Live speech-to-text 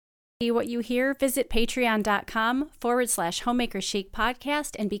What you hear, visit patreon.com/homemaker chic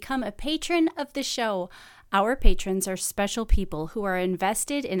podcast and become a patron of the show. Our patrons are special people who are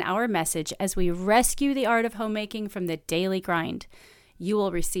invested in our message as we rescue the art of homemaking from the daily grind. You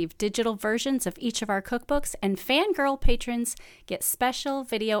will receive digital versions of each of our cookbooks, and fangirl patrons get special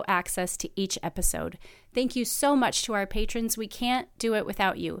video access to each episode. Thank you so much to our patrons. We can't do it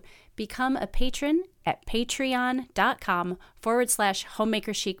without you. Become a patron at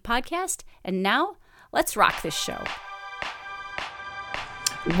patreon.com/homemaker chic podcast. And now let's rock this show.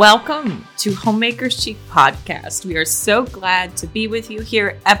 Welcome to Homemaker Chic Podcast. We are so glad to be with you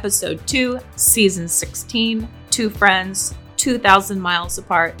here. Episode 2, Season 16, 2 friends, 2,000 miles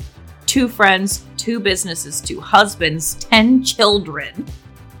apart, 2 friends, 2 businesses, 2 husbands, 10 children.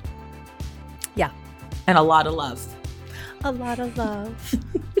 Yeah. And a lot of love. A lot of love.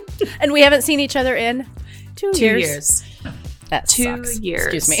 And we haven't seen each other in 2 years. That 2 sucks.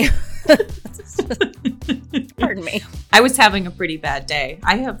 years. Excuse me. Pardon me. I was having a pretty bad day.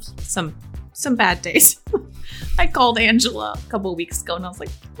 I have some bad days. I called Angela a couple of weeks ago and I was like,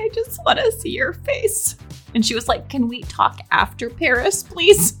 I just want to see your face. And she was like, can we talk after Paris,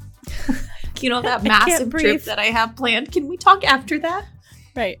 please? You know, that massive trip that I have planned. Can we talk after that?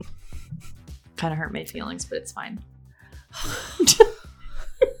 Right. Kind of hurt my feelings, but it's fine.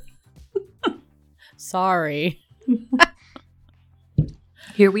 Sorry.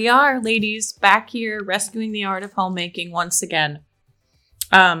 Here we are, ladies, back here rescuing the art of homemaking once again.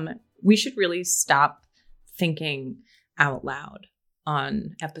 We should really stop thinking out loud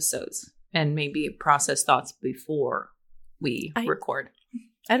on episodes and maybe process thoughts before we record.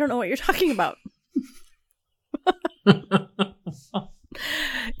 I don't know what you're talking about.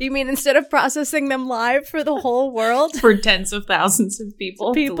 You mean instead of processing them live for the whole world? For tens of thousands of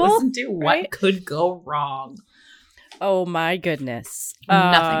people to listen to what right? could go wrong. Oh my goodness.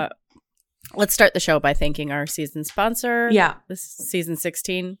 Nothing. Let's start the show by thanking our season sponsor. Yeah. This is season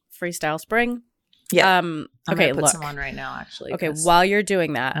 16, Freestyle Spring. Yeah. Okay, I'm gonna put look. some on right now, actually. Okay, while you're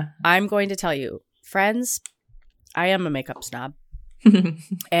doing that, I'm going to tell you, friends, I am a makeup snob.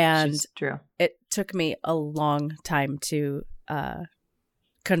 And true. It took me a long time to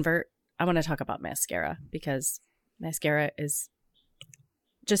convert. I want to talk about mascara because mascara is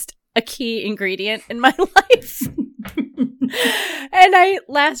just a key ingredient in my life. And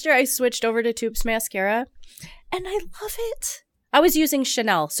last year I switched over to Tubes mascara and I love it. I was using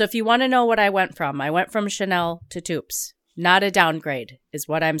Chanel. So if you want to know what I went from Chanel to Tubes. Not a downgrade is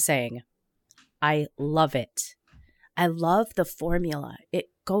what I'm saying. I love it. I love the formula. It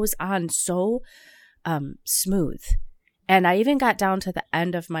goes on so smooth. And I even got down to the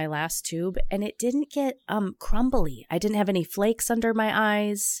end of my last tube and it didn't get crumbly. I didn't have any flakes under my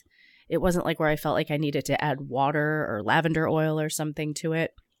eyes. It wasn't like where I felt like I needed to add water or lavender oil or something to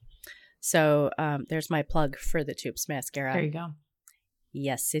it. So there's my plug for the Tubes mascara. There you go.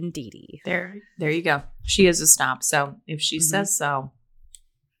 Yes, indeedy. There you go. She is a snob. So if she says so,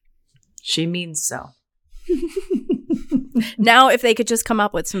 she means so. Now, if they could just come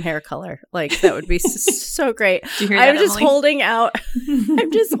up with some hair color, like that would be so great. Do you hear that, I'm just Emily? holding out.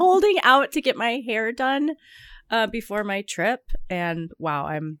 I'm just holding out to get my hair done before my trip. And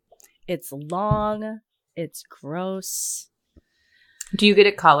wow, it's long. It's gross. Do you get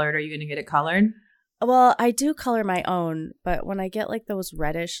it colored? Are you going to get it colored? Well, I do color my own, but when I get like those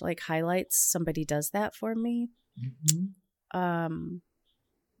reddish like highlights, somebody does that for me. Mm-hmm.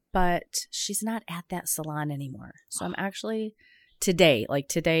 But she's not at that salon anymore. So I'm actually today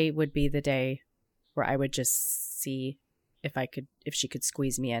would be the day where I would just see if she could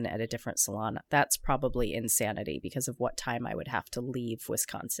squeeze me in at a different salon. That's probably insanity because of what time I would have to leave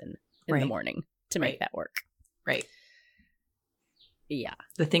Wisconsin in the morning to make that work. Right. Yeah.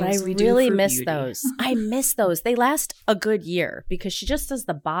 The things but I we do really for miss beauty. those. I miss those. They last a good year because she just does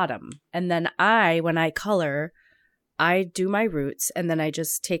the bottom. And then when I color, I do my roots and then I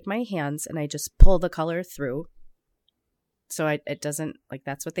just take my hands and I just pull the color through. So it doesn't, like,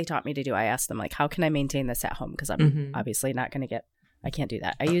 that's what they taught me to do. I asked them, like, how can I maintain this at home? Because I'm obviously not going to I can't do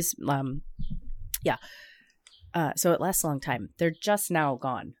that. I use, so it lasts a long time. They're just now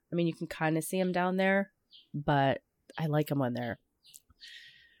gone. I mean, you can kind of see them down there, but I like them when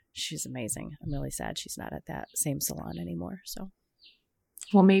she's amazing. I'm really sad she's not at that same salon anymore. So,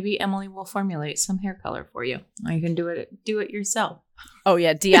 well, maybe Emily will formulate some hair color for you. Or you can do it yourself. Oh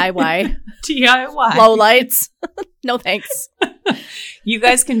yeah, DIY. DIY. Low lights. No thanks. You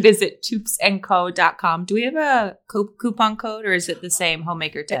guys can visit tubesandco.com. Do we have a coupon code or is it the same?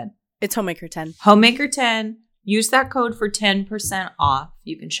 Homemaker 10. It's Homemaker 10. Homemaker 10. Use that code for 10% off.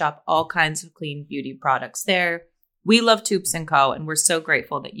 You can shop all kinds of clean beauty products there. We love Toops & Co. and we're so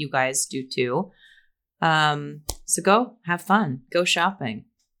grateful that you guys do too. So go have fun. Go shopping.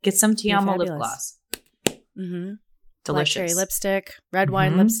 Get some Ti Amo lip gloss. Mm-hmm. Delicious. Black cherry lipstick, red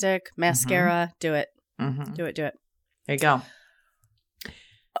wine lipstick, mascara. Do it. Do it. There you go.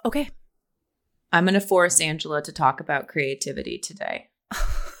 Okay. I'm going to force Angela to talk about creativity today.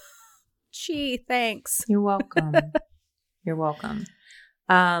 Gee, thanks. You're welcome. You're welcome.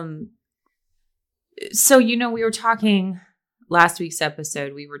 So, we were talking last week's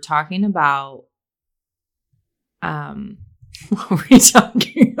episode, we were talking about, what were we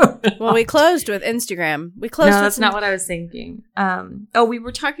talking about? Well, we closed with Instagram. No, that's not what I was thinking. We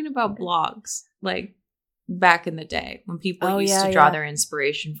were talking about blogs, like back in the day when people used to draw their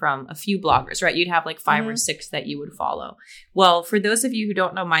inspiration from a few bloggers, right? You'd have like 5 or 6 that you would follow. Well, for those of you who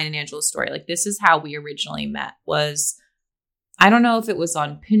don't know mine and Angela's story, like this is how we originally met. I don't know if it was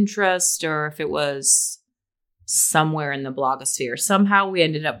on Pinterest or if it was somewhere in the blogosphere. Somehow we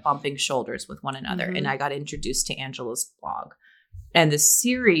ended up bumping shoulders with one another, and I got introduced to Angela's blog. And the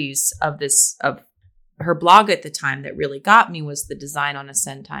series of her blog at the time that really got me was the Design on a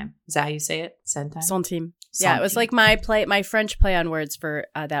Centime. Is that how you say it? Centime? Centime. Yeah, it was like my French play on words for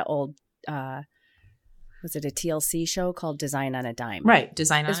that old, was it a TLC show called Design on a Dime? Right,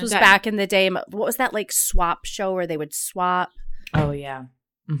 Design on a Dime. This was back in the day. What was that like swap show where they would swap? Oh, yeah.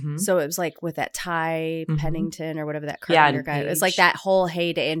 Mm-hmm. So it was like with that Ty Pennington or whatever that Carpenter guy. It was like that whole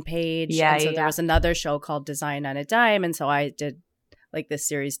heyday and Page. Yeah, and so there was another show called Design on a Dime. And so I did like this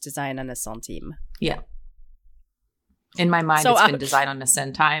series Design on a Centime. Yeah. In my mind, it's been Design on a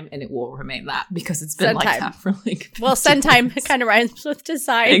Centime, and it will remain that because it's been like that for like. Well, Centime kind of rhymes with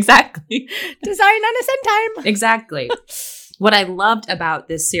design. Exactly. Design on a Centime. Exactly. What I loved about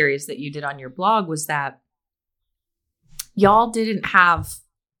this series that you did on your blog was that y'all didn't have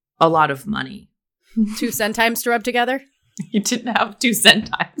a lot of money. 2 centimes to rub together? You didn't have 2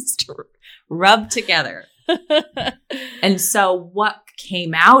 centimes to rub together. And so what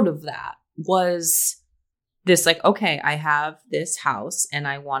came out of that was this like, okay, I have this house and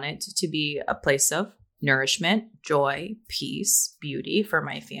I want it to be a place of nourishment, joy, peace, beauty for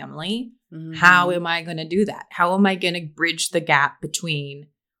my family. Mm-hmm. How am I going to do that? How am I going to bridge the gap between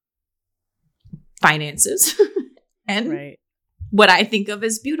finances and what I think of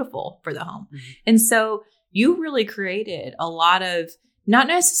as beautiful for the home? Mm-hmm. And so you really created a lot of not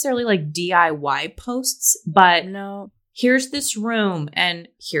necessarily like DIY posts, but here's this room and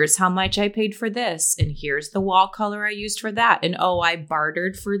here's how much I paid for this. And here's the wall color I used for that. And I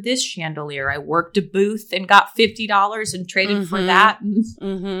bartered for this chandelier. I worked a booth and got $50 and traded for that.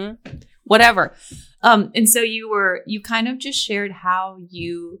 Whatever. And so you kind of just shared how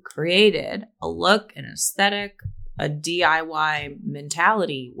you created a look, an aesthetic, a DIY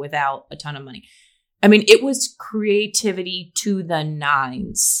mentality without a ton of money. I mean, it was creativity to the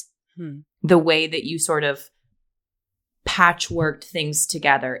nines, the way that you sort of patchworked things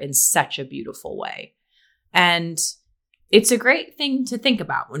together in such a beautiful way. And it's a great thing to think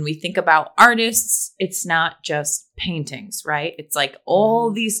about. When we think about artists, it's not just paintings, right? It's like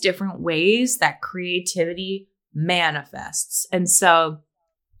all these different ways that creativity manifests. And so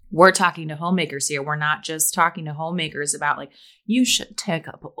we're talking to homemakers here. We're not just talking to homemakers about like, you should take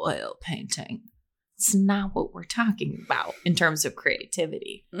up oil painting. It's not what we're talking about in terms of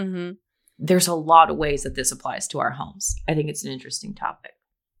creativity. Mm-hmm. There's a lot of ways that this applies to our homes. I think it's an interesting topic.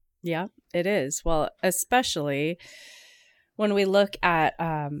 Yeah, it is. Well, especially when we look at,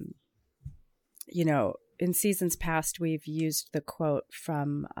 in seasons past, we've used the quote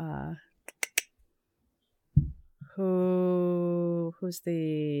from who's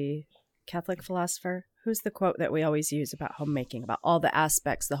the Catholic philosopher? Who's the quote that we always use about homemaking, about all the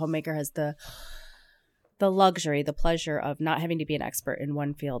aspects? The homemaker has the luxury, the pleasure of not having to be an expert in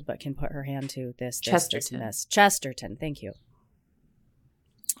one field, but can put her hand to this, this, and this. Chesterton, thank you.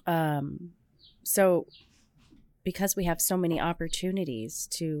 So because we have so many opportunities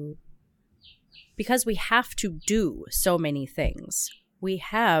because we have to do so many things, we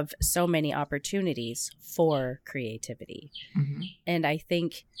have so many opportunities for creativity. Mm-hmm. And I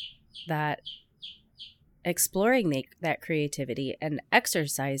think that exploring that creativity and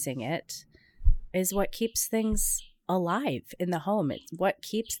exercising it is what keeps things alive in the home. It's what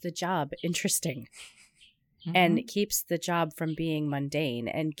keeps the job interesting and keeps the job from being mundane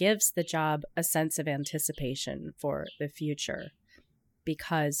and gives the job a sense of anticipation for the future,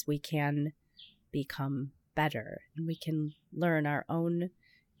 because we can become better and we can learn our own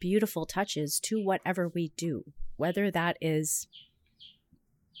beautiful touches to whatever we do, whether that is,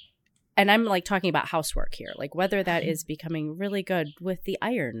 and I'm like talking about housework here, like whether that is becoming really good with the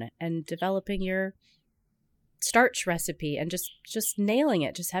iron and developing your starch recipe and just nailing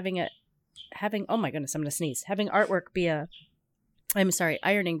it, just having oh my goodness, I'm gonna sneeze, having ironing be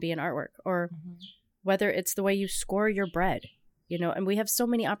an artwork, or whether it's the way you score your bread, and we have so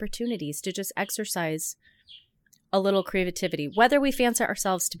many opportunities to just exercise a little creativity, whether we fancy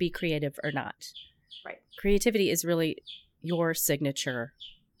ourselves to be creative or not. Right. Creativity is really your signature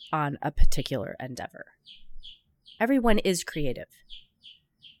on a particular endeavor. Everyone is creative.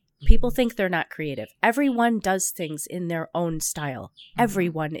 People think they're not creative. Everyone does things in their own style.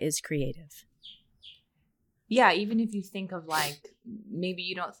 Everyone is creative. Yeah, even if you think of like, maybe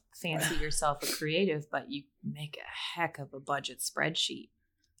you don't fancy yourself a creative, but you make a heck of a budget spreadsheet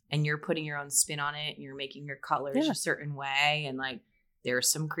and you're putting your own spin on it and you're making your colors a certain way. And like,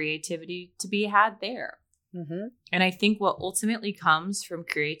 there's some creativity to be had there. Mm-hmm. And I think what ultimately comes from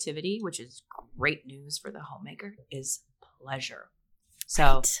creativity, which is great news for the homemaker, is pleasure.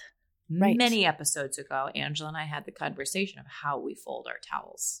 So many episodes ago, Angela and I had the conversation of how we fold our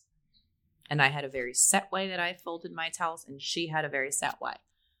towels. And I had a very set way that I folded my towels, and she had a very set way.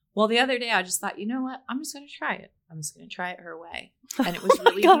 Well, the other day I just thought, you know what? I'm just going to try it. I'm just going to try it her way. And it was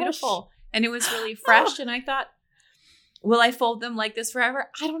really beautiful. And it was really fresh. And I thought, will I fold them like this forever?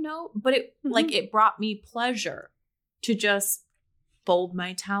 I don't know. But it brought me pleasure to just fold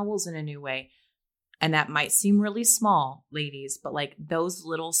my towels in a new way. And that might seem really small, ladies, but like those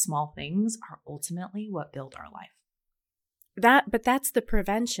little small things are ultimately what build our life. But that's the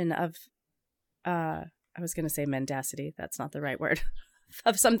prevention of, I was going to say mendacity. That's not the right word.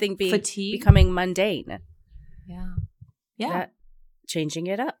 Of something becoming mundane. Yeah. Yeah. Changing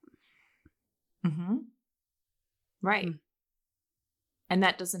it up. Mm-hmm. Right. And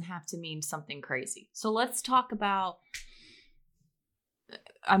that doesn't have to mean something crazy. So let's talk about,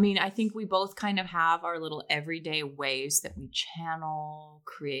 I think we both kind of have our little everyday ways that we channel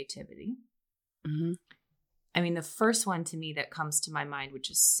creativity. Mm-hmm. The first one to me that comes to my mind,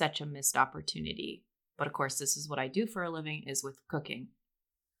 which is such a missed opportunity, but of course this is what I do for a living, is with cooking.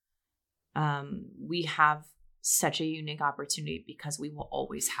 We have such a unique opportunity because we will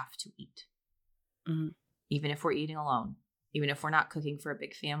always have to eat. Mm-hmm. Even if we're eating alone, even if we're not cooking for a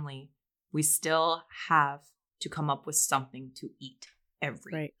big family, we still have to come up with something to eat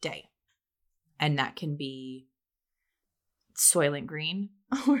every day. And that can be Soylent Green,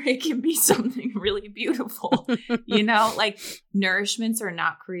 or it can be something really beautiful. Like nourishments are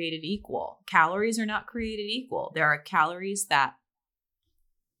not created equal. Calories are not created equal. There are calories that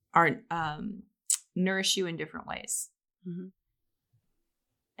nourish you in different ways. Mm-hmm.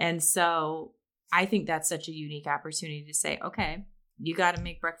 And so I think that's such a unique opportunity to say, okay, you got to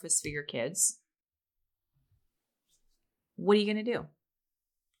make breakfast for your kids. What are you going to do?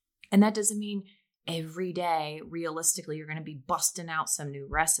 And that doesn't mean every day, realistically, you're going to be busting out some new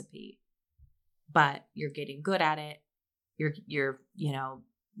recipe, but you're getting good at it. You're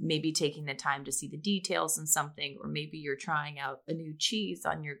maybe taking the time to see the details in something, or maybe you're trying out a new cheese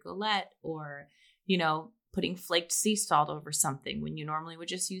on your galette, or, putting flaked sea salt over something when you normally would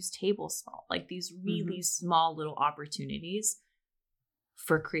just use table salt. Like these really small little opportunities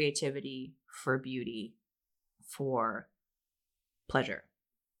for creativity, for beauty, for pleasure.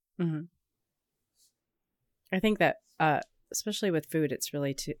 Mm-hmm. I think that, especially with food, it's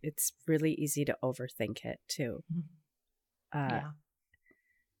really easy to overthink it too. The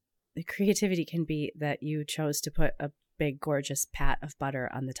creativity can be that you chose to put a big, gorgeous pat of butter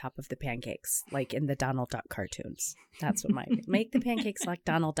on the top of the pancakes, like in the Donald Duck cartoons. That's what make the pancakes like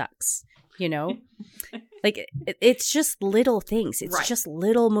Donald Ducks, Like it's just little things. It's just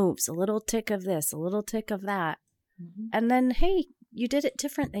little moves, a little tick of this, a little tick of that. Mm-hmm. And then, hey, you did it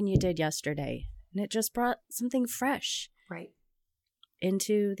different than you did yesterday. And it just brought something fresh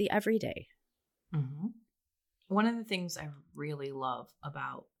into the everyday. Mm-hmm. One of the things I really love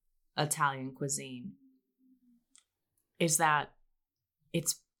about Italian cuisine is that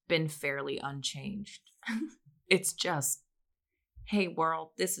it's been fairly unchanged. It's just, hey, world,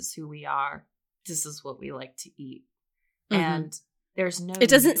 this is who we are. This is what we like to eat. Mm-hmm. And there's no.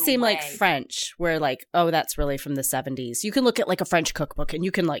 It doesn't seem like French, where like, oh, that's really from the 70s. You can look at like a French cookbook and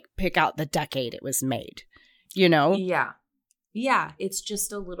you can like pick out the decade it was made, Yeah. Yeah. It's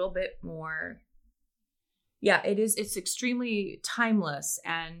just a little bit more. Yeah, it is. It's extremely timeless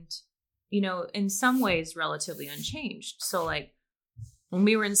and, in some ways relatively unchanged. So like when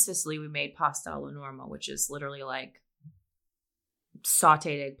we were in Sicily, we made pasta alla norma, which is literally like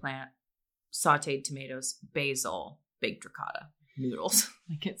sauteed eggplant, sauteed tomatoes, basil, baked ricotta, noodles.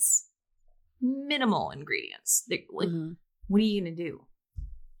 Like it's minimal ingredients. What are you going to do?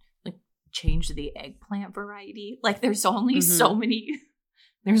 Like change the eggplant variety? Like there's only so many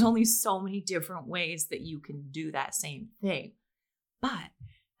There's only so many different ways that you can do that same thing. But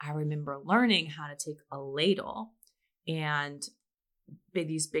I remember learning how to take a ladle and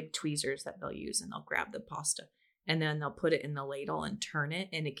these big tweezers that they'll use, and they'll grab the pasta and then they'll put it in the ladle and turn it,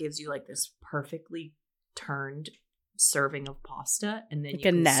 and it gives you like this perfectly turned serving of pasta. And then like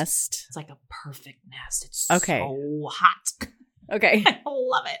a nest. It's like a perfect nest. It's okay. So hot. Okay. I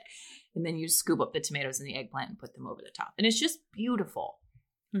love it. And then you scoop up the tomatoes and the eggplant and put them over the top. And it's just beautiful.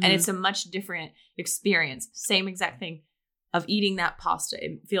 Mm-hmm. And it's a much different experience. Same exact thing of eating that pasta.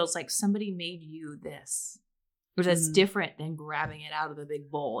 It feels like somebody made you this. Which is different than grabbing it out of the big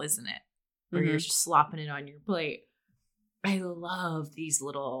bowl, isn't it? Where you're just slopping it on your plate. I love these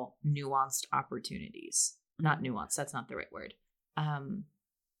little nuanced opportunities. Not nuanced, that's not the right word.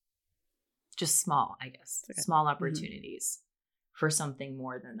 Just small, I guess. Okay. Small opportunities for something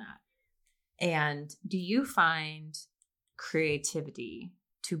more than that. And do you find creativity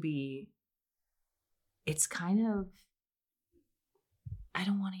to be, it's kind of, I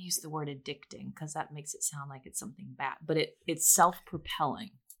don't want to use the word addicting because that makes it sound like it's something bad, but it's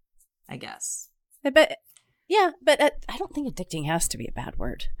self-propelling, I guess. But I don't think addicting has to be a bad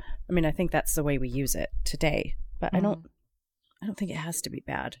word. I mean, I think that's the way we use it today, but I don't think it has to be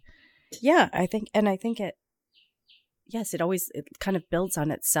bad. Yeah, I think it kind of builds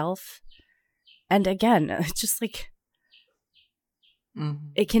on itself. And again, it's just like,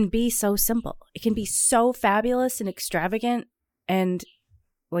 it can be so simple. It can be so fabulous and extravagant. And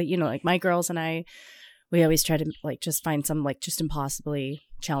like, like my girls and I, we always try to like just find some like just impossibly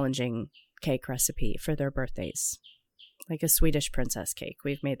challenging cake recipe for their birthdays. Like a Swedish princess cake.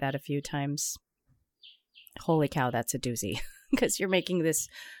 We've made that a few times. Holy cow, that's a doozy. Because you're making this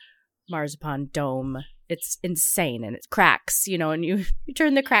marzipan dome. It's insane, and it cracks, and you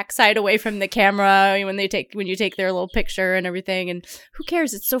turn the crack side away from the camera when you take their little picture and everything, and who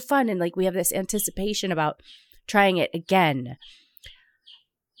cares? It's so fun, and like we have this anticipation about trying it again.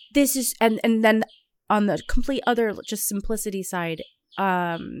 This is and then on the complete other just simplicity side,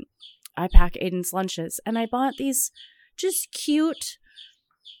 I pack Aiden's lunches, and I bought these just cute.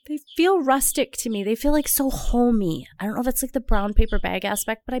 They feel rustic to me. They feel like so homey. I don't know if it's like the brown paper bag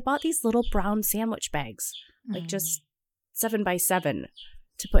aspect, but I bought these little brown sandwich bags, like just 7x7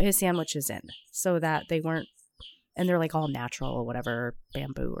 to put his sandwiches in so that they weren't, and they're like all natural or whatever,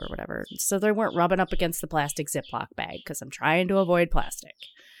 bamboo or whatever. So they weren't rubbing up against the plastic Ziploc bag because I'm trying to avoid plastic.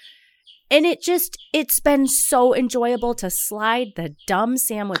 And it's been so enjoyable to slide the dumb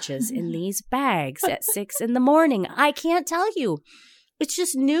sandwiches in these bags at 6 a.m. I can't tell you. It's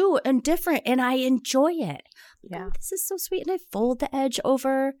just new and different, and I enjoy it. Yeah. Oh, this is so sweet. And I fold the edge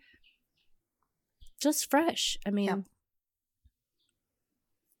over. Just fresh. I mean. Yeah.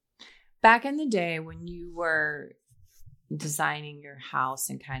 Back in the day when you were designing your house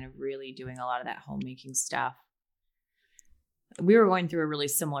and kind of really doing a lot of that homemaking stuff, we were going through a really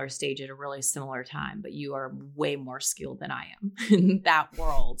similar stage at a really similar time, but you are way more skilled than I am in that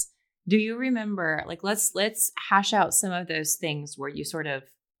world. Do you remember, like, let's hash out some of those things where you sort of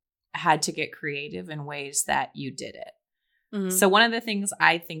had to get creative in ways that you did it. Mm-hmm. So one of the things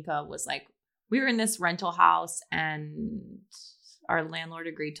I think of was like, we were in this rental house and our landlord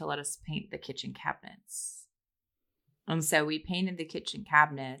agreed to let us paint the kitchen cabinets. And so we painted the kitchen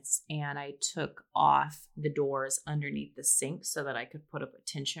cabinets, and I took off the doors underneath the sink so that I could put up a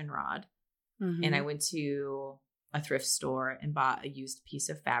tension rod. Mm-hmm. And I went to a thrift store and bought a used piece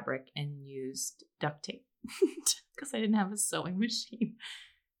of fabric and used duct tape because I didn't have a sewing machine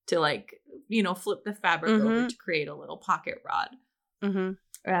to flip the fabric over to create a little pocket rod. Mm-hmm.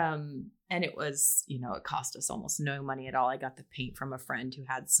 And it was, it cost us almost no money at all. I got the paint from a friend who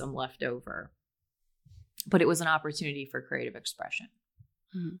had some left over, but it was an opportunity for creative expression.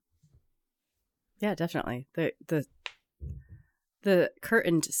 Mm-hmm. Yeah, definitely. The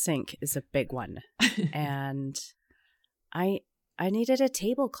curtained sink is a big one. And I needed a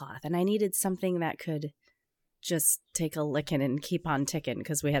tablecloth, and I needed something that could just take a licking and keep on ticking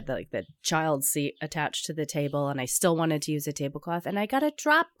because we had the child seat attached to the table, and I still wanted to use a tablecloth, and I got a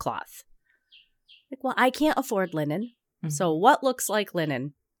drop cloth. Like, well, I can't afford linen. Mm-hmm. So what looks like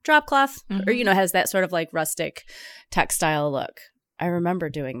linen? Drop cloth, mm-hmm. or, has that sort of like rustic textile look. I remember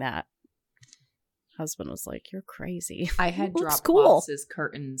doing that. Husband was like, "You're crazy." I had drop cloths as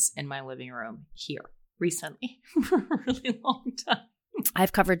curtains in my living room here recently for a really long time.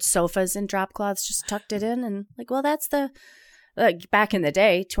 I've covered sofas in drop cloths, just tucked it in, and that's back in the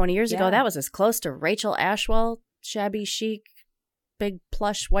day, 20 years ago, that was as close to Rachel Ashwell, shabby chic, big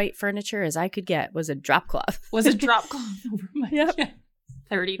plush white furniture as I could get. Was a drop cloth. Was a drop cloth over my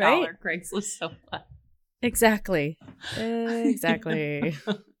 $30 Craigslist sofa. Exactly. Exactly.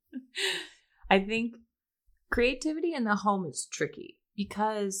 I think creativity in the home is tricky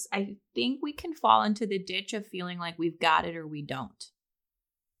because I think we can fall into the ditch of feeling like we've got it or we don't.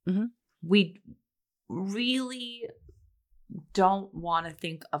 Mm-hmm. We really don't want to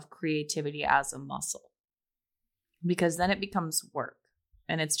think of creativity as a muscle because then it becomes work.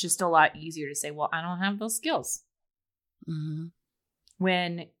 And it's just a lot easier to say, well, I don't have those skills. Mm-hmm.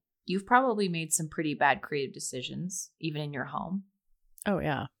 When you've probably made some pretty bad creative decisions, even in your home. Oh,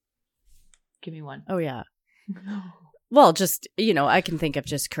 yeah. Give me one. Oh, yeah. Well, just, I can think of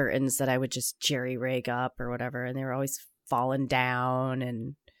just curtains that I would just jerry rig up or whatever, and they were always falling down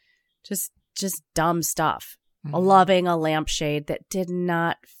and just dumb stuff. Mm-hmm. Loving a lampshade that did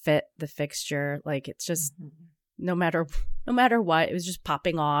not fit the fixture. Like, it's just no matter what, it was just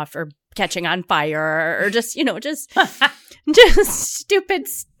popping off or catching on fire or just just stupid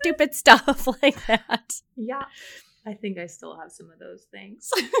stuff like that. Yeah. I think I still have some of those things.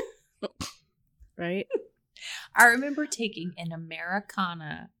 Right? I remember taking an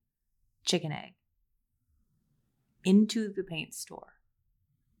Americana chicken egg into the paint store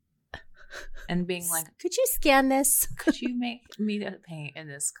and being like, could you scan this? Could you make me the paint in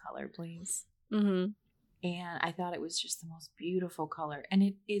this color, please? Mm-hmm. And I thought it was just the most beautiful color. And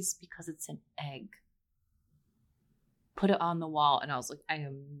it is because it's an egg. Put it on the wall. And I was like, I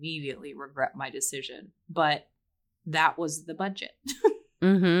immediately regret my decision. But that was the budget.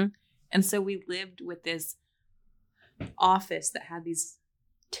 Mm-hmm. And so we lived with this office that had these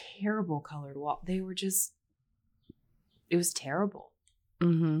terrible colored walls. They were just, it was terrible.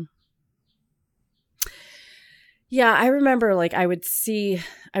 Mm-hmm. Yeah, I remember like I would see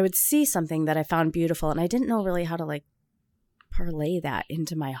something that I found beautiful and I didn't know really how to like parlay that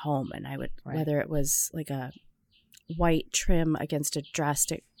into my home. And I would, whether it was like a white trim against a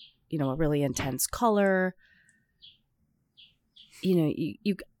drastic, a really intense color,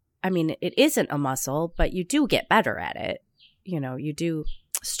 I mean, it isn't a muscle, but you do get better at it. You do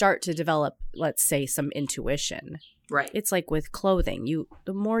start to develop, let's say, some intuition. Right. It's like with clothing.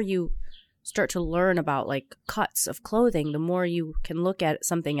 The more you start to learn about like cuts of clothing, the more you can look at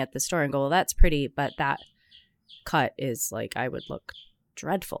something at the store and go, well, that's pretty, but that cut is like, I would look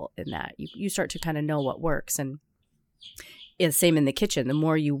dreadful in that. You start to kind of know what works. And it's same in the kitchen. The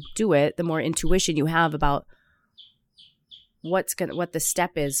more you do it, the more intuition you have about what the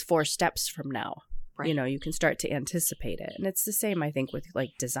step is 4 steps from now. Right. You can start to anticipate it. And it's the same, I think, with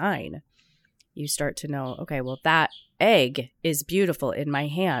like design. You start to know, okay, well, that egg is beautiful in my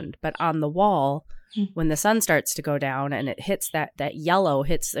hand, but on the wall, when the sun starts to go down and it hits that yellow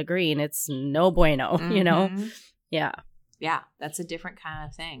hits the green, it's no bueno, Mm-hmm. Yeah. Yeah, that's a different kind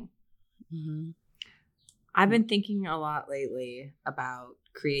of thing. Mm-hmm. I've been thinking a lot lately about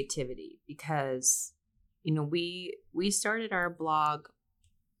creativity because, we started our blog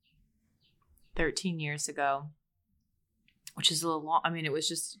 13 years ago, which is a little long. I mean, it was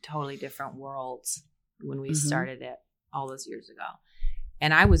just totally different worlds when we started it all those years ago.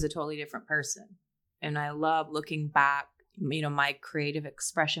 And I was a totally different person. And I love looking back. My creative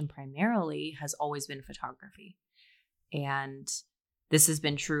expression primarily has always been photography. And this has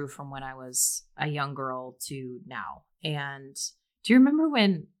been true from when I was a young girl to now. And do you remember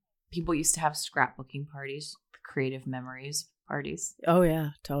when people used to have scrapbooking parties, creative memories parties? Oh, yeah,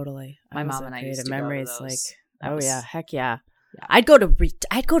 totally. My mom and I used to memories go to those. Like, yeah, heck yeah. I'd go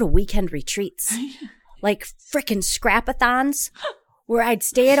to weekend retreats, like frickin' scrapathons, where I'd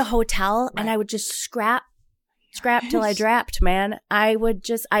stay at a hotel and I would just scrap till I drapped, man.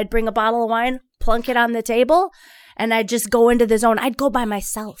 I'd bring a bottle of wine, plunk it on the table, and I'd just go into the zone. I'd go by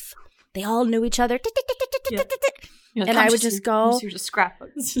myself. They all knew each other. Yeah. And I would just go. I'm just here to scrapbook.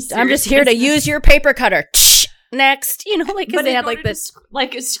 I'm just here to use your paper cutter. Next, like, because they have like this,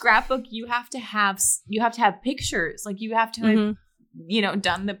 like a scrapbook. You have to have pictures. Like you have to have,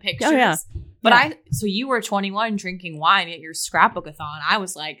 done the pictures. Oh, yeah. But so you were 21 drinking wine at your scrapbookathon. I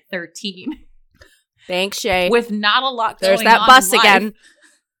was like 13. Thanks, Shay. With not a lot going on. There's that bus again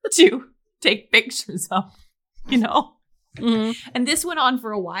to take pictures of, Mm-hmm. And this went on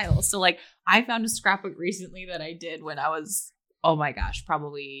for a while. So like I found a scrapbook recently that I did when I was, oh my gosh,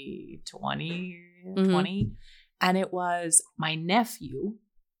 probably 20. And it was my nephew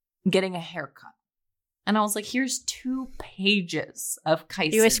getting a haircut. And I was like, here's 2 pages of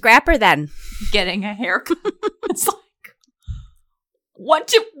Kyson. You a scrapper then? Getting a haircut. It's like,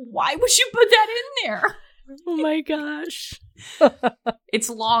 why would you put that in there? Oh my gosh. It's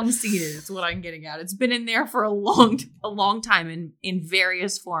long seated. It's what I'm getting at. It's been in there for a long time in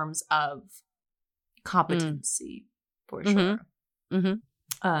various forms of competency, for sure.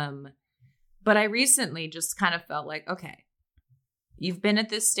 Mm-hmm. But I recently just kind of felt like, okay, you've been at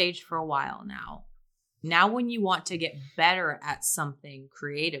this stage for a while now. Now when you want to get better at something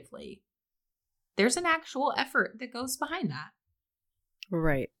creatively, there's an actual effort that goes behind that.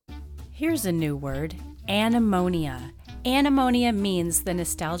 Right. Here's a new word, anemonia. Anemonia means the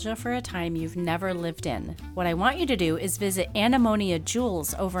nostalgia for a time you've never lived in. What I want you to do is visit Anemonia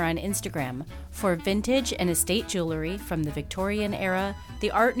Jewels over on Instagram for vintage and estate jewelry from the Victorian era,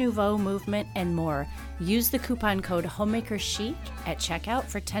 the Art Nouveau movement, and more. Use the coupon code HOMEMAKERCHIC at checkout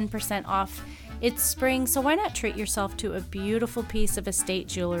for 10% off. It's spring, so why not treat yourself to a beautiful piece of estate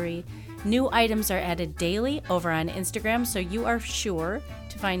jewelry? New items are added daily over on Instagram, so you are sure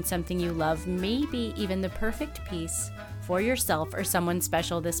to find something you love, maybe even the perfect piece for yourself or someone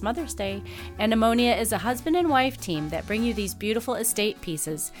special this Mother's Day. Anemonia is a husband and wife team that bring you these beautiful estate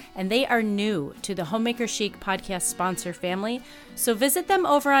pieces, and they are new to the Homemaker Chic podcast sponsor family, so visit them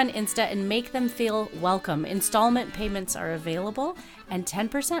over on Insta and make them feel welcome. Installment payments are available and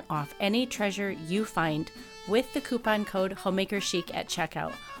 10% off any treasure you find with the coupon code HOMEMAKERCHIC at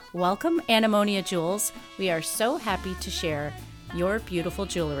checkout. Welcome, Anemonia Jewels. We are so happy to share your beautiful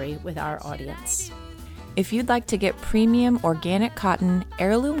jewelry with our audience. If you'd like to get premium organic cotton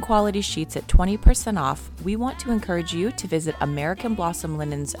heirloom quality sheets at 20% off, we want to encourage you to visit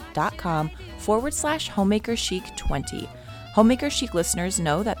AmericanBlossomLinens.com/HomemakerChic20. Homemaker Chic listeners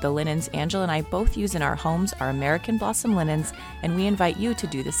know that the linens Angela and I both use in our homes are American Blossom linens, and we invite you to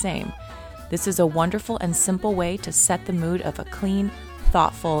do the same. This is a wonderful and simple way to set the mood of a clean,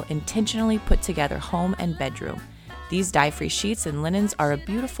 thoughtful, intentionally put together home and bedroom. These dye-free sheets and linens are a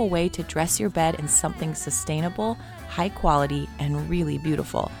beautiful way to dress your bed in something sustainable, high quality, and really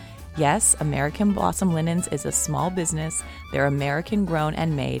beautiful. Yes, American Blossom Linens is a small business. They're American grown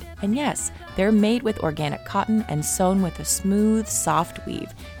and made. And yes, they're made with organic cotton and sewn with a smooth, soft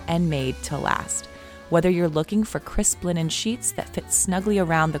weave and made to last. Whether you're looking for crisp linen sheets that fit snugly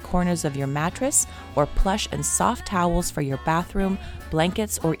around the corners of your mattress, or plush and soft towels for your bathroom,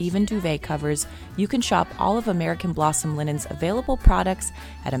 blankets, or even duvet covers, you can shop all of American Blossom Linen's available products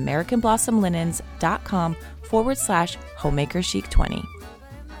at AmericanBlossomLinens.com/HomemakerChic20.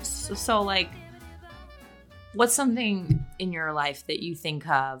 So, like, what's something in your life that you think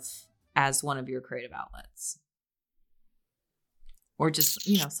of as one of your creative outlets? Or just,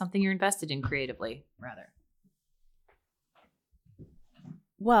 something you're invested in creatively, rather.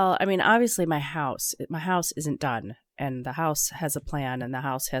 Well, I mean, obviously my house isn't done, and the house has a plan, and the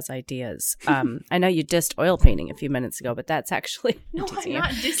house has ideas. I know you dissed oil painting a few minutes ago, but that's actually no, I'm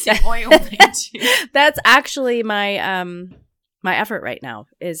not dissing oil painting. That's actually my my effort right now.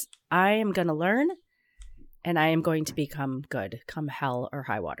 Is I am going to learn, and I am going to become good, come hell or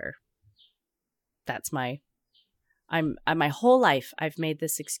high water. That's my whole life I've made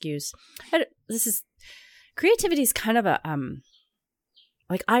this excuse. Creativity is kind of a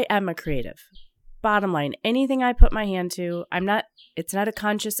like, I am a creative. Bottom line, anything I put my hand to, it's not a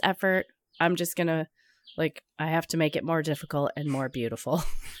conscious effort. I'm just gonna, I have to make it more difficult and more beautiful.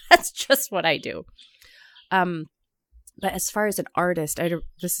 That's just what I do. But as far as an artist, this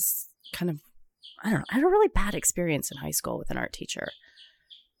is kind of, I don't know, I had a really bad experience in high school with an art teacher,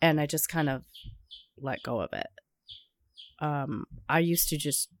 and I just kind of let go of it. I used to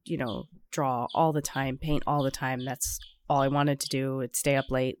just, draw all the time, paint all the time. That's all I wanted to do. I'd stay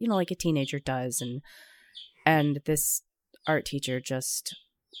up late, like a teenager does. And this art teacher just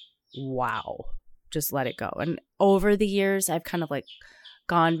let it go. And over the years, I've kind of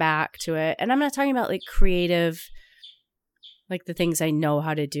gone back to it. And I'm not talking about creative, the things I know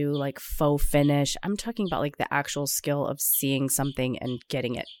how to do, faux finish. I'm talking about the actual skill of seeing something and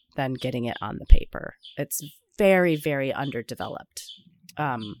getting it on the paper. It's very, very underdeveloped,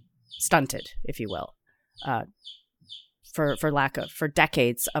 stunted, if you will, for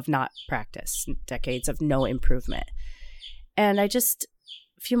decades of not practice, decades of no improvement. And a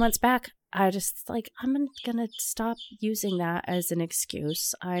few months back, I'm going to stop using that as an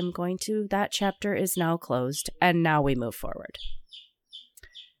excuse. That chapter is now closed, and now we move forward.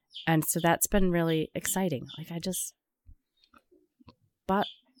 And so that's been really exciting. I just bought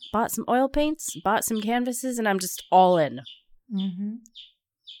some oil paints, bought some canvases, and I'm just all in. Mm-hmm.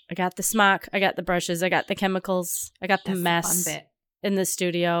 I got the smock, I got the brushes, I got the chemicals, I got the mess in the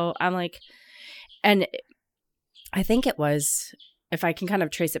studio. And I think it was, if I can kind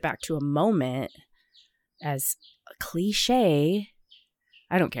of trace it back to a moment, as a cliche,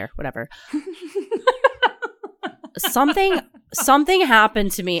 I don't care, whatever. Something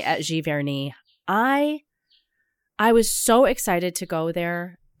happened to me at Giverny. I was so excited to go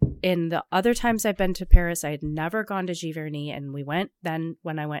there. In the other times I've been to Paris, I had never gone to Giverny, and we went then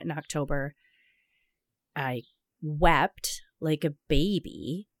when I went in October, I wept like a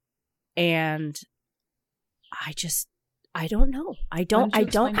baby, and I don't know. I don't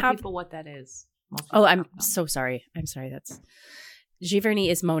have people what that is. Oh, I'm so sorry. I'm sorry. That's Giverny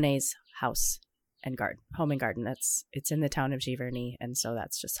is Monet's house and home and garden. It's in the town of Giverny, and so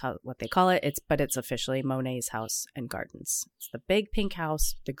that's just what they call it. But it's officially Monet's house and gardens. It's the big pink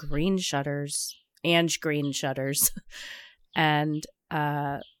house, the green shutters, Ange green shutters, and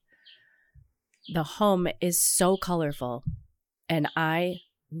the home is so colorful, and I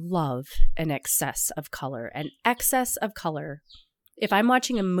love an excess of color. If I'm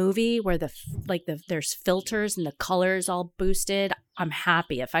watching a movie where there's filters and the color is all boosted, I'm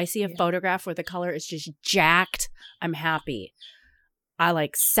happy. If I see a photograph where the color is just jacked, I'm happy. I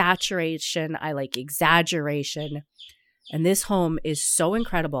like saturation. I like exaggeration. And this home is so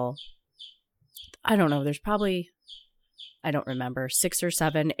incredible. I don't know. There's probably, I don't remember, 6 or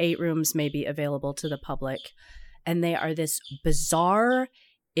 7, 8 rooms maybe available to the public. And they are this bizarre,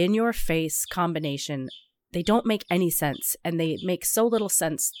 in-your-face combination. They don't make any sense, and they make so little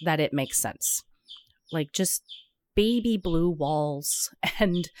sense that it makes sense. Like just baby blue walls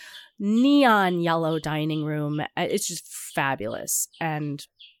and neon yellow dining room. It's just fabulous. And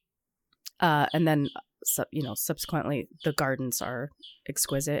then, subsequently, the gardens are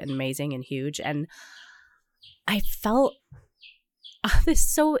exquisite and amazing and huge. And I felt this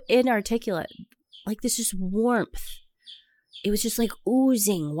so inarticulate, like this just warmth. It was just like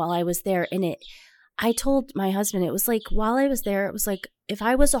oozing while I was there. And I told my husband, it was like while I was there, it was like if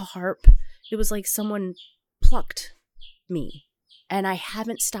I was a harp, it was like someone plucked me. And I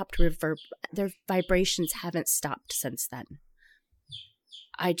haven't stopped their vibrations haven't stopped since then.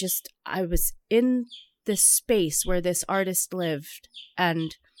 I was in this space where this artist lived,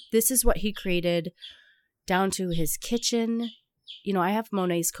 and this is what he created, down to his kitchen. I have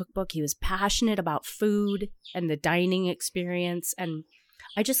Monet's cookbook. He was passionate about food and the dining experience, and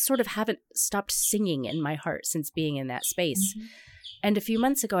I just sort of haven't stopped singing in my heart since being in that space. Mm-hmm. And a few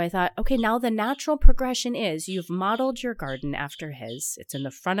months ago, I thought, okay, now the natural progression is you've modeled your garden after his. It's in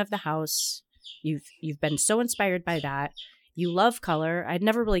the front of the house. You've been so inspired by that. You love color. I'd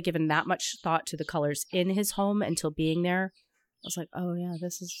never really given that much thought to the colors in his home until being there. I was like, oh yeah,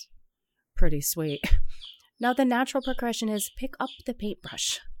 this is pretty sweet. Now the natural progression is pick up the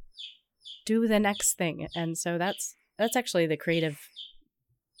paintbrush, do the next thing. And so that's actually the creative,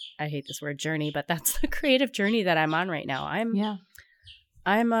 I hate this word journey, but that's the creative journey that I'm on right now.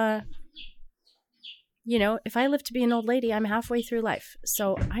 If I live to be an old lady, I'm halfway through life.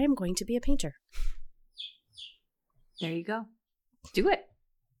 So I am going to be a painter. There you go. Do it.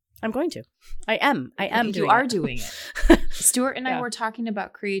 I'm going to. I am You are doing it. Stuart and I were talking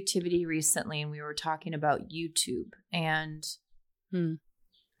about creativity recently, and we were talking about YouTube and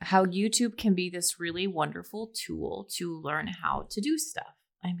how YouTube can be this really wonderful tool to learn how to do stuff.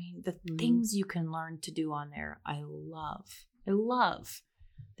 I mean, the things you can learn to do on there, I love.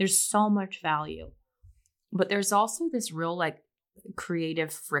 There's so much value. But there's also this real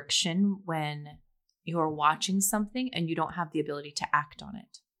creative friction when you're watching something and you don't have the ability to act on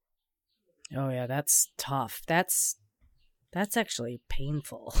it. Oh yeah, that's tough. That's actually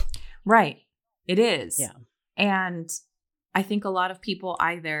painful. Right. It is. Yeah. And I think a lot of people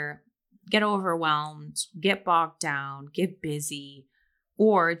either get overwhelmed, get bogged down, get busy,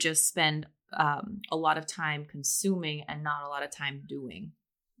 or just spend a lot of time consuming and not a lot of time doing.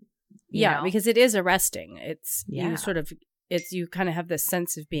 You know? Because it is arresting. You kind of have this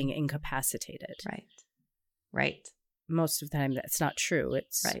sense of being incapacitated. Right. Most of the time that's not true.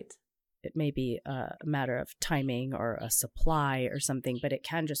 It may be a matter of timing or a supply or something, but it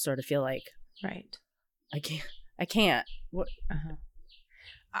can just sort of feel like, I can't. What? Uh-huh.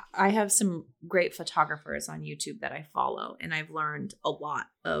 I have some great photographers on YouTube that I follow, and I've learned a lot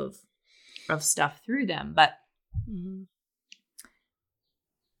of stuff through them. But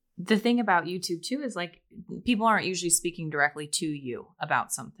the thing about YouTube too is people aren't usually speaking directly to you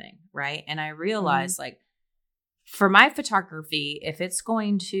about something, right? And I realize for my photography, if it's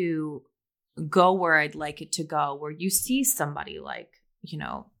going to go where I'd like it to go, where you see somebody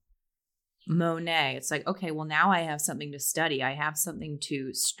Monet, it's like, okay, well now I have something to study. I have something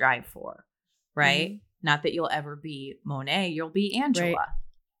to strive for, right? Mm-hmm. Not that you'll ever be Monet, you'll be Angela.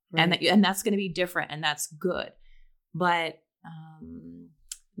 Right. And that's going to be different, and that's good. But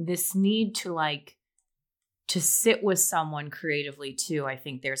this need to sit with someone creatively too, I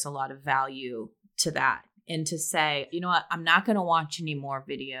think there's a lot of value to that. And to say, you know what, I'm not going to watch any more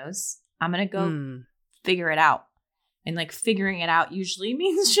videos. I'm going to go figure it out. And figuring it out usually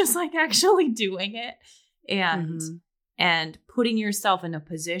means just actually doing it and putting yourself in a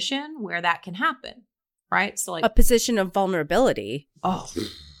position where that can happen. right? So like a position of vulnerability. oh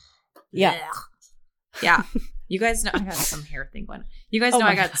Yeah. yeah. You guys know I got some hair thing going. You guys know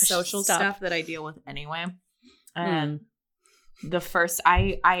my I got gosh, social stop. stuff that I deal with anyway. And the first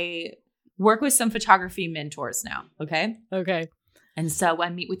I work with some photography mentors now. Okay. Okay. And so I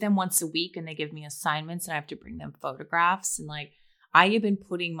meet with them once a week and they give me assignments and I have to bring them photographs. And like, I have been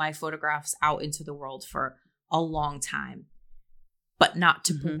putting my photographs out into the world for a long time, but not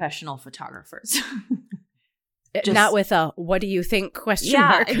to professional photographers. Not with a, what do you think question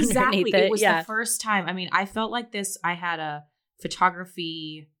mark exactly. underneath It was the first time. I mean, I felt like this. I had a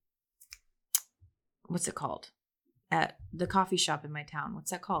photography, what's it called? At the coffee shop in my town.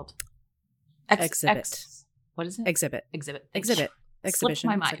 What's that called? Exhibit. What is it? Exhibit. Exhibition. Exhibition.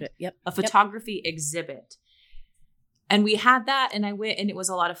 My mind. Exhibit. Yep. A photography exhibit. And we had that and I went and it was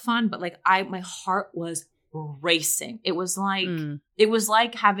a lot of fun, but like my heart was racing. It was like,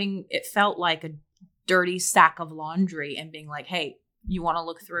 it felt like a dirty sack of laundry and being like, hey, you want to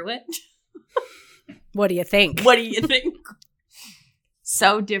look through it? What do you think? What do you think?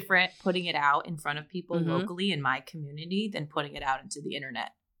 So different putting it out in front of people locally in my community than putting it out into the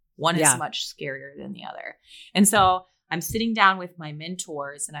internet. One is much scarier than the other. And so I'm sitting down with my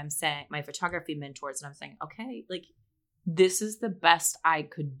mentors and I'm saying, my photography mentors, and I'm saying, okay, like this is the best I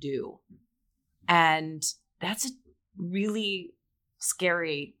could do. And that's a really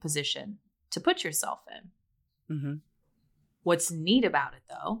scary position to put yourself in. Mm-hmm. What's neat about it,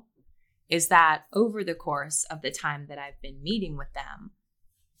 though, is that over the course of the time that I've been meeting with them,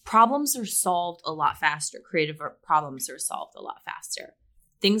 problems are solved a lot faster. Creative problems are solved a lot faster.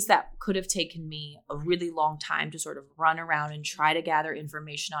 Things that could have taken me a really long time to sort of run around and try to gather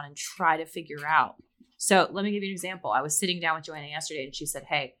information on and try to figure out. So let me give you an example. I was sitting down with Joanna yesterday and she said,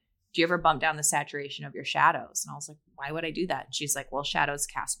 hey, do you ever bump down the saturation of your shadows? And I was like, why would I do that? And she's like, well, shadows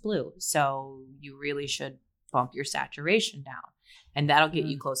cast blue. So you really should bump your saturation down. And that'll get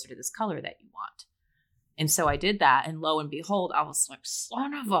you closer to this color that you want. And so I did that. And lo and behold, I was like,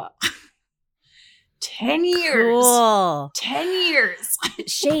 son of a 10 years. Cool. 10 years.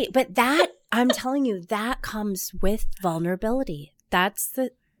 Shay, but that, I'm telling you, that comes with vulnerability.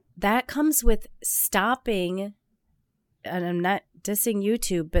 That comes with stopping, and I'm not dissing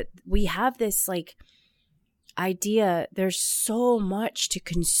YouTube, but we have this like idea, there's so much to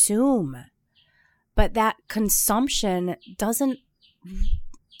consume, but that consumption doesn't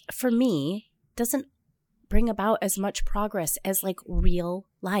bring about as much progress as like real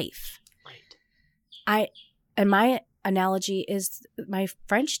life. Right. And my analogy is my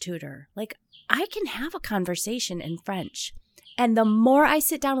French tutor. Like I can have a conversation in French, and the more I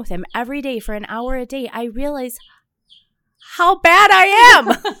sit down with him every day for an hour a day, I realize how bad I am.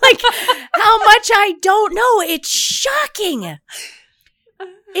 Like how much I don't know. It's shocking.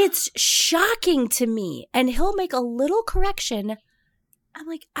 It's shocking to me. And he'll make a little correction. I'm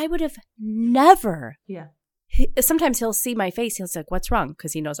like, I would have never. Yeah. Sometimes he'll see my face. He'll say, what's wrong?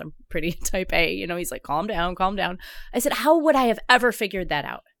 Because he knows I'm pretty type A. You know, he's like, calm down, calm down. I said, how would I have ever figured that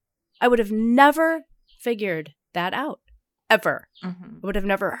out? I would have never figured that out. Ever. Mm-hmm. I would have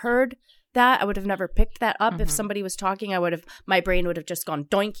never heard that. I would have never picked that up. Mm-hmm. If somebody was talking, my brain would have just gone,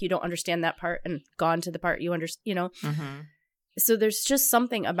 doink, you don't understand that part, and gone to the part you understand, you know. Mm-hmm. So there's just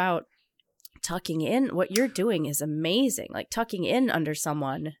something about tucking in. What you're doing is amazing. Like tucking in under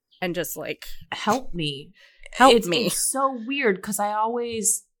someone and just like, help me. It's so weird because I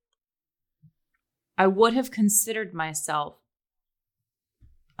would have considered myself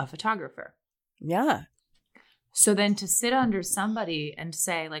a photographer. Yeah. So then to sit under somebody and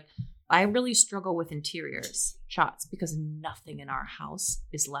say like, I really struggle with interiors shots because nothing in our house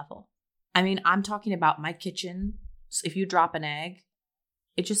is level. I mean, I'm talking about my kitchen. So if you drop an egg,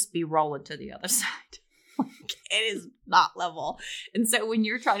 it just be rolling to the other side. It is not level. And so when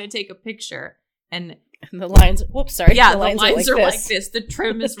you're trying to take a picture and the lines, whoops, sorry. Yeah, the lines are like this. The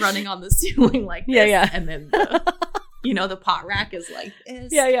trim is running on the ceiling like this. Yeah. And then the pot rack is like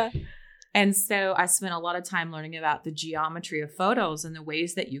this. Yeah. And so I spent a lot of time learning about the geometry of photos and the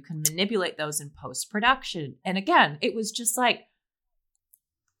ways that you can manipulate those in post-production. And again, it was just like,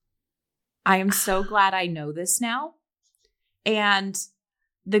 I am so glad I know this now. And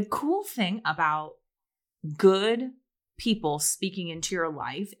the cool thing about good people speaking into your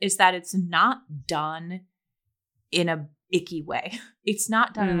life is that it's not done in a icky way. It's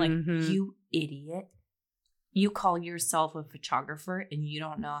not done in like, you idiot. You call yourself a photographer and you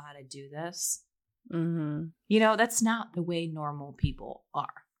don't know how to do this. Mm-hmm. You know, that's not the way normal people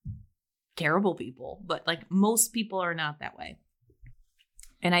are. Terrible people, but like most people are not that way.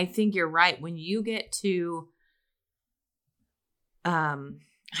 And I think you're right. When you get to,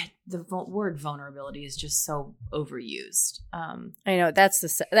 the word vulnerability is just so overused. I know that's I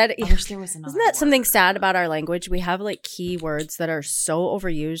wish there was another Isn't that word. something sad about our language? We have like key words that are so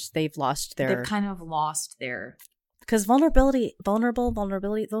overused they've lost their. They've kind of lost their. Because vulnerability,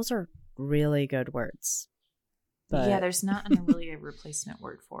 those are really good words. But Yeah, there's not really a replacement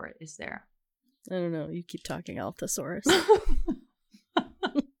word for it, is there? I don't know. You keep talking, I'll thesaurus.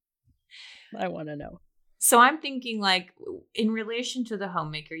 I want to know. So I'm thinking, like, in relation to the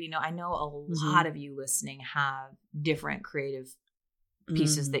homemaker, I know a lot of you listening have different creative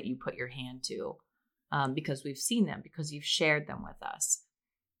pieces that you put your hand to because we've seen them, because you've shared them with us.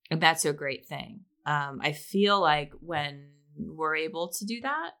 And that's a great thing. I feel like when we're able to do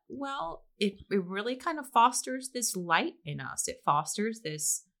that, well, it really kind of fosters this light in us. It fosters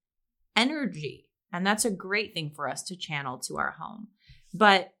this energy. And that's a great thing for us to channel to our home.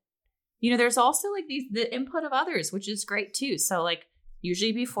 But there's also like the input of others, which is great too. So like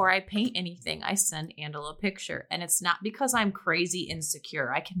usually before I paint anything, I send Andela a picture, and it's not because I'm crazy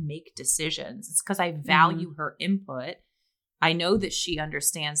insecure. I can make decisions. It's because I value her input. I know that she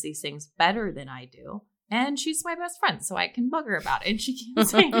understands these things better than I do, and she's my best friend, so I can bug her about it, and she can't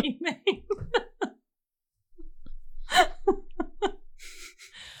say anything.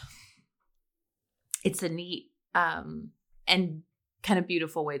 It's a neat and kind of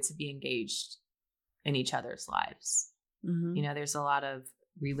beautiful way to be engaged in each other's lives. There's a lot of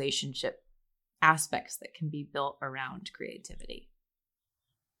relationship aspects that can be built around creativity.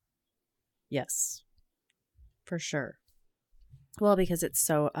 Yes, for sure. Well, because it's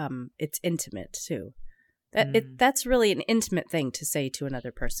so it's intimate too. That's really an intimate thing to say to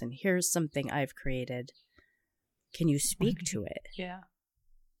another person. Here's something I've created. Can you speak to it? Yeah.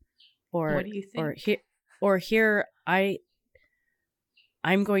 Or what do you think? Or here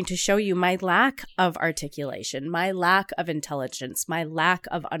I'm going to show you my lack of articulation, my lack of intelligence, my lack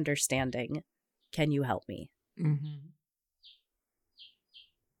of understanding. Can you help me?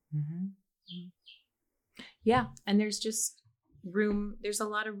 Yeah. And there's just room. There's a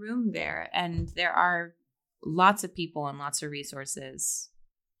lot of room there. And there are lots of people and lots of resources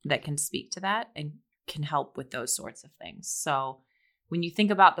that can speak to that and can help with those sorts of things. So when you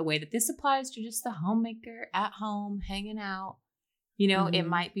think about the way that this applies to just the homemaker at home, hanging out, it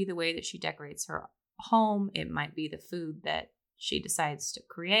might be the way that she decorates her home. It might be the food that she decides to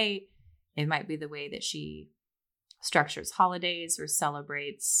create. It might be the way that she structures holidays or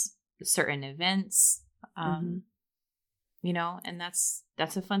celebrates certain events. And that's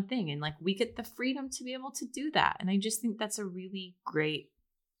a fun thing. And like, we get the freedom to be able to do that. And I just think that's a really great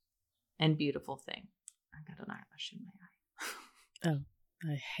and beautiful thing. I got an eyelash in my eye. Oh,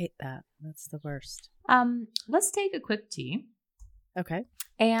 I hate that. That's the worst. Let's take a quick tea. Okay.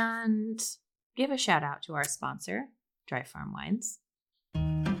 And give a shout out to our sponsor, Dry Farm Wines.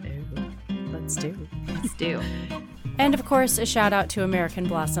 Let's do. And of course, a shout out to American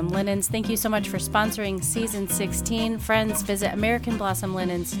Blossom Linens. Thank you so much for sponsoring season 16. Friends, visit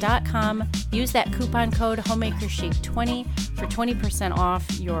AmericanBlossomLinens.com. Use that coupon code HomemakerChic20 for 20% off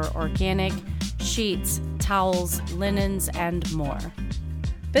your organic sheets, towels, linens, and more.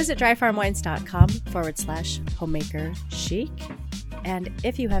 Visit dryfarmwines.com/homemakerchic. And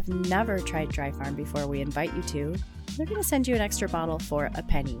if you have never tried Dry Farm before, we invite you to. They're going to send you an extra bottle for a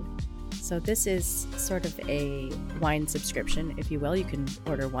penny. So this is sort of a wine subscription, if you will. You can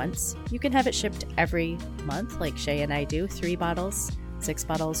order once. You can have it shipped every month, like Shay and I do. 3 bottles, 6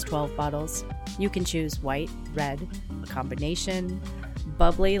 bottles, 12 bottles. You can choose white, red, a combination,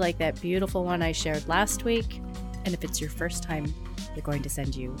 bubbly, like that beautiful one I shared last week. And if it's your first time, they're going to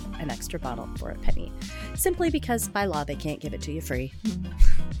send you an extra bottle for a penny. Simply because by law, they can't give it to you free.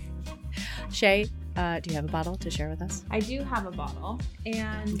 Shay, do you have a bottle to share with us? I do have a bottle,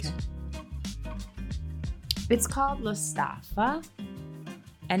 and it's called Lo Staffa,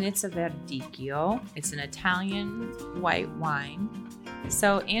 and it's a Verdicchio. It's an Italian white wine.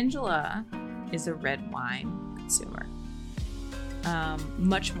 So Angela is a red wine consumer,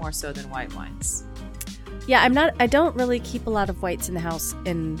 much more so than white wines. Yeah, I don't really keep a lot of whites in the house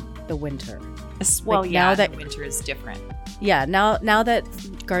in the winter. Well, now that winter is different. Yeah, now that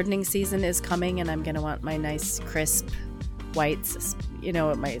gardening season is coming and I'm going to want my nice crisp whites,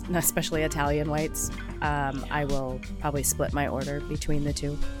 my especially Italian whites, I will probably split my order between the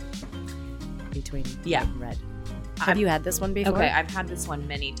two. Between white and red. Have you had this one before? Okay, I've had this one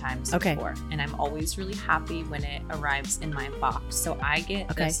many times before, and I'm always really happy when it arrives in my box. So I get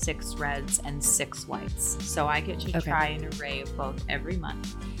the 6 reds and 6 whites. So I get to try an array of both every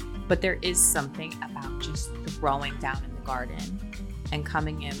month. But there is something about just throwing down in the garden and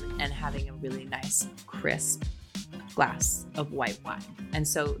coming in and having a really nice, crisp glass of white wine. And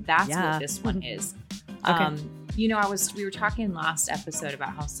so that's what this one is. Okay. You know, we were talking last episode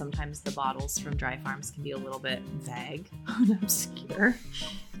about how sometimes the bottles from dry farms can be a little bit vague and obscure.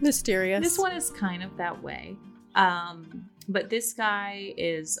 Mysterious. This one is kind of that way. But this guy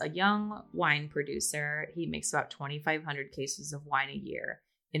is a young wine producer. He makes about 2,500 cases of wine a year.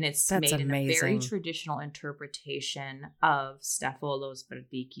 And it's That's made amazing. in a very traditional interpretation of Stafolo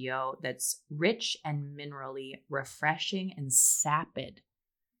Sbardicchio that's rich and minerally, refreshing and sapid.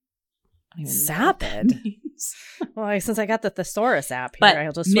 Sapid? Well, since I got the thesaurus app here, But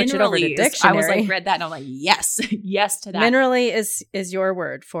I'll just switch it over to minerally dictionary. I was like, read that and I'm like, yes, yes to that. Minerally is your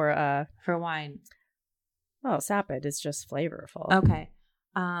word for For wine. Oh, sapid is just flavorful. Okay.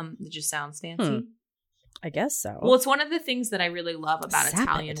 It just sounds fancy. I guess so. Well, it's one of the things that I really love about Sapid.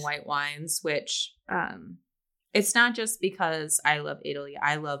 Italian white wines, which it's not just because I love Italy.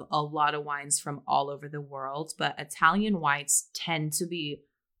 I love a lot of wines from all over the world, but Italian whites tend to be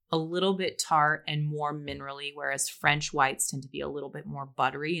a little bit tart and more minerally, whereas French whites tend to be a little bit more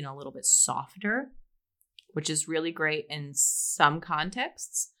buttery and a little bit softer, which is really great in some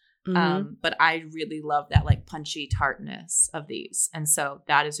contexts. But I really love that like punchy tartness of these. And so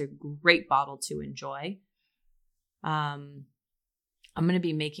that is a great bottle to enjoy. I'm going to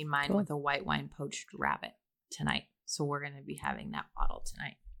be making mine with a white wine poached rabbit tonight. So we're going to be having that bottle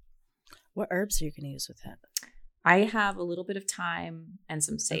tonight. What herbs are you going to use with that? I have a little bit of thyme and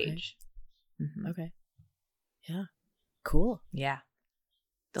some sage. Okay. Yeah. Cool. Yeah.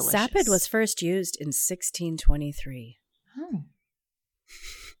 Delicious. Sapid was first used in 1623. Oh.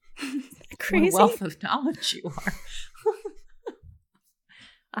 Crazy. What a wealth of knowledge you are.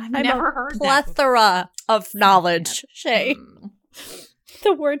 I've never heard that plethora of knowledge, Shay.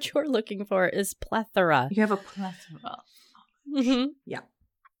 The word you're looking for is plethora. You have a plethora. Yeah.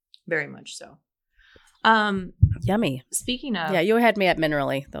 Very much so. Yummy. Speaking of, Yeah, you had me at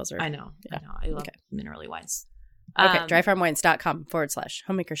minerally. Those are. I know. I love minerally wines. Okay,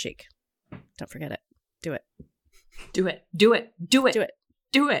 dryfarmwines.com/homemaker chic. Don't forget it. Do it. Do it. Do it. Do it. Do it.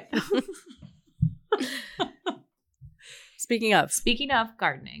 Do it. Speaking of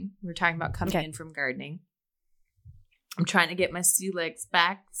gardening, we were talking about coming in from gardening. I'm trying to get my sea legs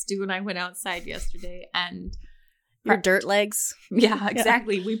back. Stu and I went outside yesterday and your dirt legs. Yeah,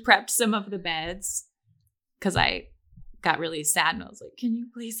 exactly. Yeah. We prepped some of the beds because I got really sad and I was like, can you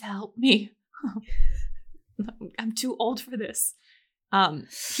please help me? I'm too old for this.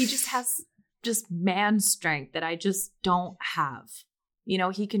 He just has man strength that I just don't have. You know,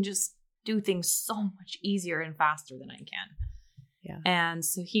 he can just do things so much easier and faster than I can. Yeah. And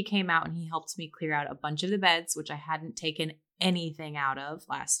so he came out and he helped me clear out a bunch of the beds, which I hadn't taken anything out of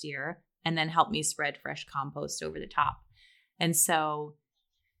last year, and then helped me spread fresh compost over the top. And so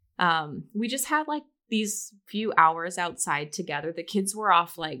we just had like these few hours outside together. The kids were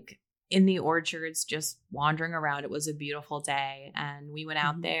off like in the orchards, just wandering around. It was a beautiful day. And we went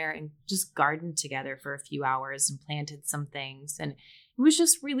out there and just gardened together for a few hours and planted some things. And it was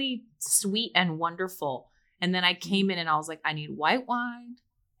just really sweet and wonderful. And then I came in and I was like, I need white wine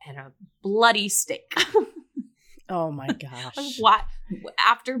and a bloody steak. Oh my gosh. What?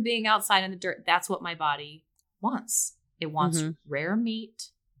 After being outside in the dirt, that's what my body wants. It wants rare meat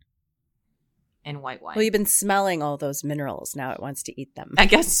and white wine. Well, you've been smelling all those minerals. Now it wants to eat them. I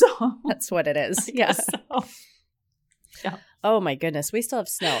guess so. That's what it is. Yeah. So. Yeah. Oh my goodness. We still have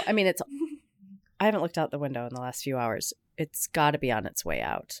snow. I mean, I haven't looked out the window in the last few hours. It's got to be on its way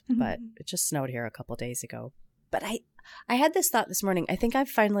out, but it just snowed here a couple days ago. But I had this thought this morning. I think I've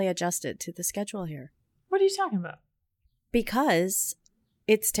finally adjusted to the schedule here. What are you talking about? Because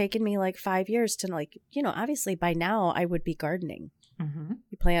it's taken me like 5 years to obviously by now I would be gardening.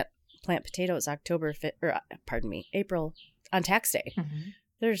 You plant potatoes April on tax day.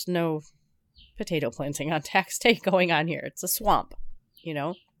 There's no potato planting on tax day going on here. It's a swamp,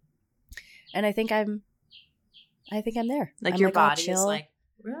 and I think I'm there. Like I'm your like body chill. is like,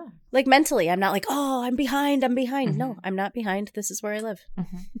 like mentally, I'm not like, oh, I'm behind. No, I'm not behind. This is where I live.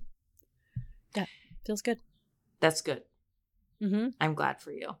 Yeah, feels good. That's good. I'm glad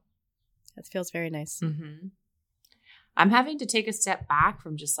for you. That feels very nice. I'm having to take a step back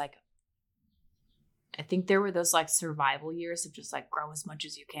from just like, I think there were those like survival years of just like grow as much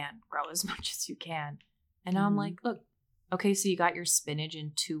as you can. And now I'm like, look, okay, so you got your spinach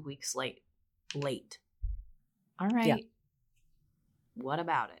in 2 weeks late. All right. Yeah. What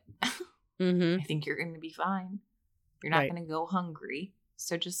about it? I think you're going to be fine. You're not going to go hungry.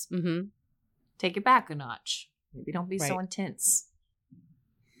 So just take it back a notch. Maybe don't be so intense.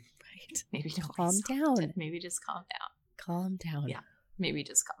 Right. Maybe don't calm down. Maybe just calm down. Calm down. Yeah. Maybe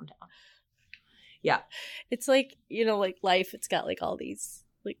just calm down. Yeah. It's like, like life, it's got like all these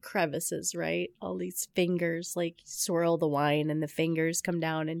like crevices, right? All these fingers, like swirl the wine and the fingers come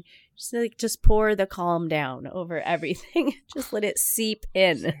down and just pour the calm down over everything. Just let it seep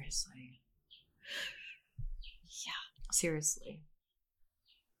in. Seriously. Yeah. Seriously.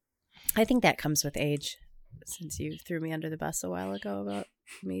 I think that comes with age, since you threw me under the bus a while ago about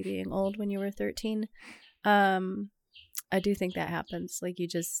me being old when you were 13. I do think that happens. Like you're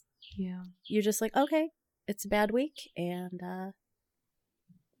just like, okay, it's a bad week and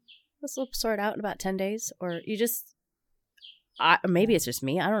this will sort out in about 10 days. Or you just, maybe it's just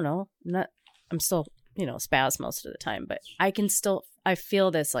me. I don't know. I'm still, spaz most of the time, but I feel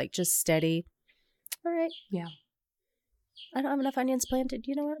this like just steady. All right. Yeah. I don't have enough onions planted.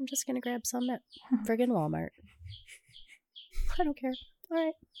 You know what? I'm just going to grab some at friggin' Walmart. I don't care. All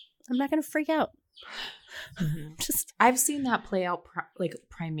right. I'm not going to freak out. Mm-hmm. I've seen that play out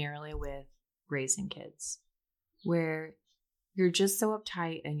primarily with raising kids, where you're just so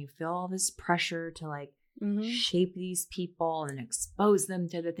uptight and you feel all this pressure to like shape these people and expose them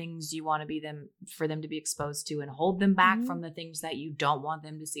to the things you want to be for them to be exposed to, and hold them back from the things that you don't want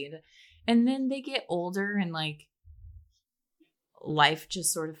them to see. And then they get older and like life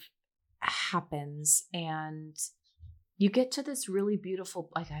just sort of happens and you get to this really beautiful,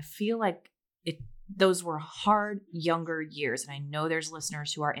 like, I feel like those were hard younger years. And I know there's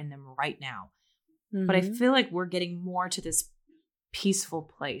listeners who are in them right now, but I feel like we're getting more to this peaceful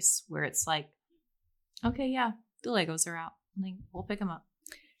place where it's like, okay, yeah, the Legos are out. Like, we'll pick them up.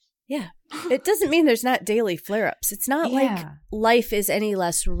 Yeah. It doesn't mean there's not daily flare-ups. It's not like life is any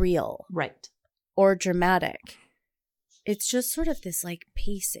less real. Right. Or dramatic. It's just sort of this like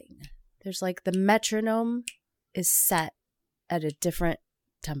pacing. There's like the metronome is set at a different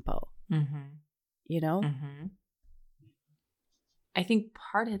tempo. I think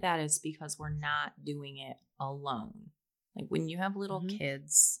part of that is because we're not doing it alone. Like when you have little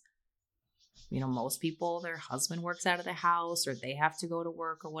kids, most people, their husband works out of the house or they have to go to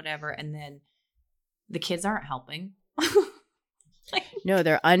work or whatever. And then the kids aren't helping. No,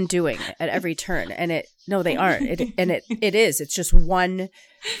 they're undoing at every turn. And they aren't. It is. It's just one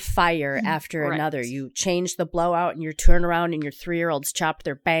fire after another. You change the blowout and you turn around and your 3-year-olds chopped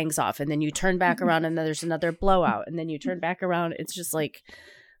their bangs off. And then you turn back around and then there's another blowout. And then you turn back around. It's just like...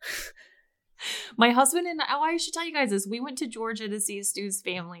 My husband and I should tell you guys this. We went to Georgia to see Stu's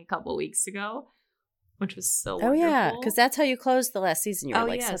family a couple weeks ago, which was so wonderful. Oh, yeah, because that's how you closed the last season. You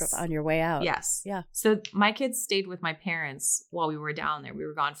were sort of on your way out. Yes. Yeah. So my kids stayed with my parents while we were down there. We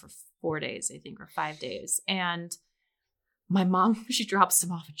were gone for 4 days, I think, or 5 days. And my mom, she drops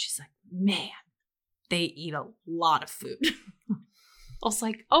them off and she's like, man, they eat a lot of food. I was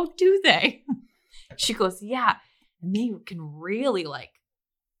like, oh, do they? She goes, yeah. And they can really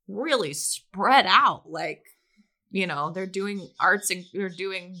spread out, like, they're doing arts and they're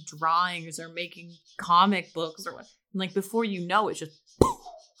doing drawings or making comic books or what. And like before you know it, just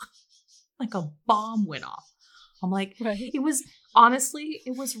like a bomb went off. I'm like, it was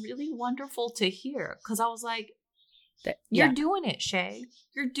really wonderful to hear, because I was like, you're doing it, Shay.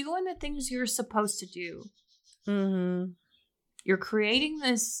 You're doing the things you're supposed to do. You're creating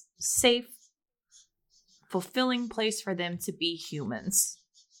this safe, fulfilling place for them to be humans.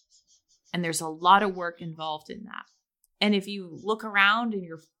 And there's a lot of work involved in that. And if you look around and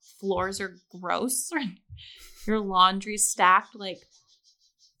your floors are gross or your laundry's stacked, like,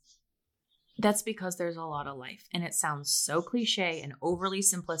 that's because there's a lot of life. And it sounds so cliche and overly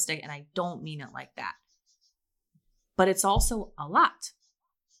simplistic, and I don't mean it like that. But it's also a lot.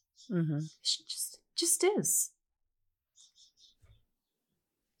 It just is.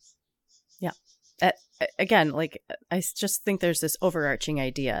 Yeah. Again, like, I just think there's this overarching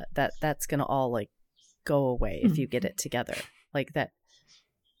idea that that's going to all like go away if you get it together like that.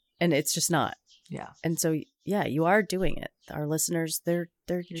 And it's just not. Yeah. And so, yeah, you are doing it. Our listeners, they're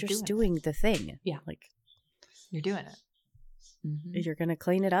just doing the thing. Yeah. Like, you're doing it. You're going to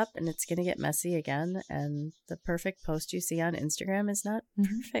clean it up and it's going to get messy again. And the perfect post you see on Instagram is not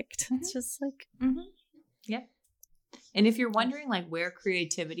perfect. It's just like. Yep. And if you're wondering like where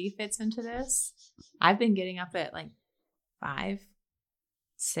creativity fits into this, I've been getting up at like 5,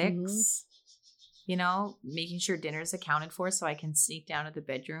 6, making sure dinner's accounted for so I can sneak down to the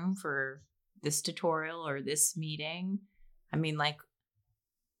bedroom for this tutorial or this meeting. I mean, like,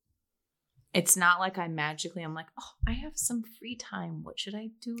 it's not like I'm like, oh, I have some free time. What should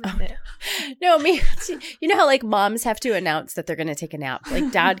I do with it? No, me. You know how like moms have to announce that they're going to take a nap.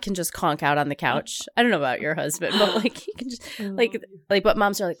 Like dad can just conk out on the couch. I don't know about your husband, but like he can just like, but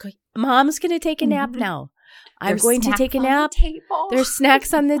moms are like, mom's going to take a nap now. I'm going to take a nap. There's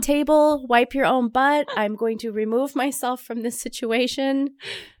snacks on the table. Wipe your own butt. I'm going to remove myself from this situation.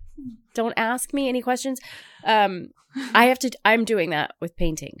 Don't ask me any questions. I'm doing that with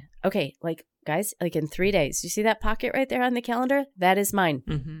painting. Okay, like guys, like in 3 days. You see that pocket right there on the calendar? That is mine.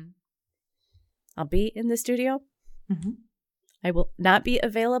 Mm-hmm. I'll be in the studio. Mm-hmm. I will not be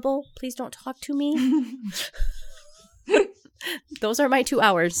available. Please don't talk to me. Those are my 2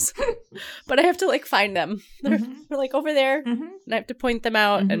 hours. But I have to like find them. They're like over there. Mm-hmm. And I have to point them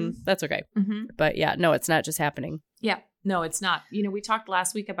out and that's okay. Mm-hmm. But yeah, no, it's not just happening. Yeah. No, it's not. You know, we talked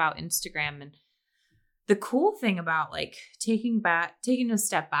last week about Instagram, and the cool thing about like taking a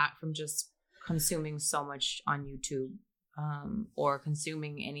step back from just consuming so much on YouTube, or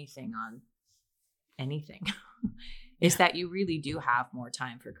consuming anything on anything is that you really do have more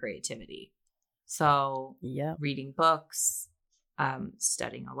time for creativity. So reading books,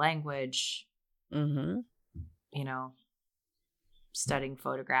 studying a language, you know, studying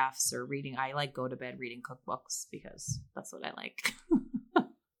photographs or reading. I like go to bed reading cookbooks because that's what I like.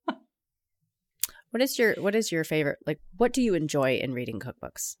 What is your favorite, like, what do you enjoy in reading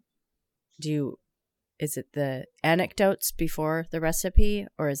cookbooks? Is it the anecdotes before the recipe,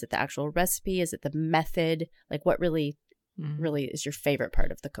 or is it the actual recipe? Is it the method? Like, what really is your favorite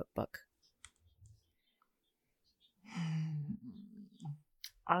part of the cookbook?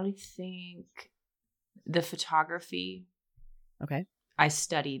 I think the photography. Okay. I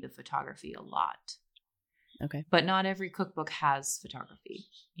study the photography a lot. Okay. But not every cookbook has photography,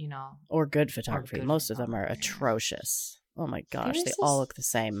 you know. Or good photography. Most of them are atrocious. Oh my gosh, they all look the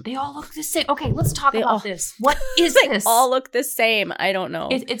same. They all look the same. Okay, let's talk about this. What is this? They all look the same. I don't know.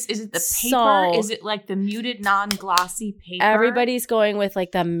 Is it the paper? Is it like the muted, non-glossy paper? Everybody's going with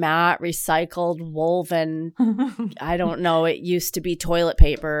like the matte, recycled, woven. I don't know. It used to be toilet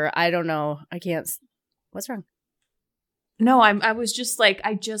paper. I don't know. I can't. What's wrong? No, I was just like,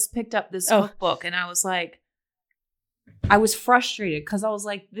 I just picked up this cookbook and I was like, I was frustrated because I was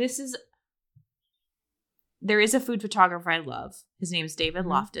like, there is a food photographer I love. His name is David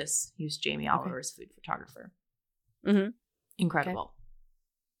Loftus. He was Jamie Oliver's food photographer. Mm-hmm. Incredible.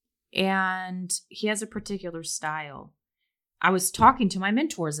 Okay. And he has a particular style. I was talking to my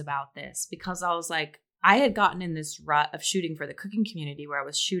mentors about this because I was like, I had gotten in this rut of shooting for the cooking community where I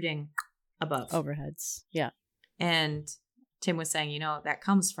was shooting above. Overheads. Yeah. And Tim was saying, you know, that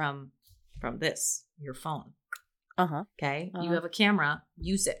comes from this, your phone. Uh-huh. Okay. You have a camera,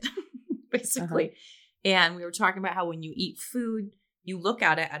 use it, basically. Uh-huh. And we were talking about how when you eat food, you look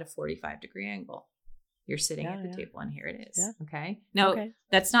at it at a 45-degree angle. You're sitting at the table and here it is. Yeah. Okay. Now,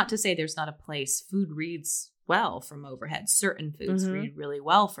 that's not to say there's not a place. Food reads well from overhead. Certain foods read really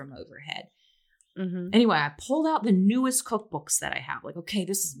well from overhead. Mm-hmm. Anyway, I pulled out the newest cookbooks that I have. Like, okay,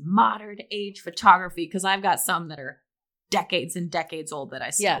 this is modern age photography because I've got some that are decades and decades old that I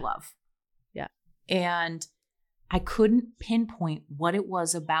still love. Yeah. And I couldn't pinpoint what it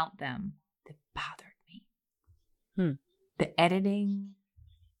was about them that bothered me. The editing,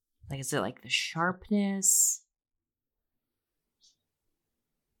 like, is it like the sharpness?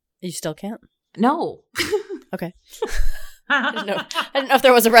 You still can't? No. Okay. I didn't know if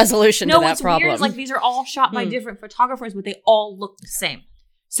there was a resolution to that problem. Weird. Like, these are all shot by different photographers, but they all look the same.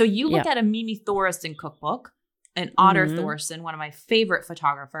 So you look at a Mimi Thoresen cookbook, and Otter Thoresen, one of my favorite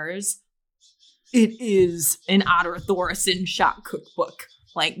photographers. It is an Otter Thoresen shot cookbook.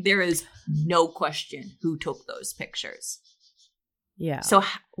 Like, there is no question who took those pictures. Yeah. So,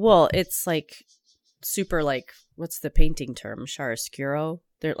 well, it's like super, like, what's the painting term? Chiaroscuro?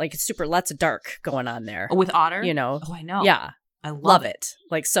 They're like, it's super, lots of dark going on there. Oh, with Otter? You know? Oh, I know. Yeah. I love it.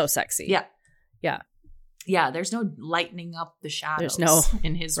 Like, so sexy. Yeah. Yeah. Yeah. There's no lightening up the shadows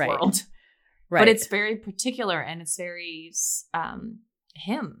in his right. world. Right. But it's very particular and it's very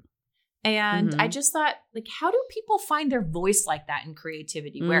him. And I just thought, like, how do people find their voice like that in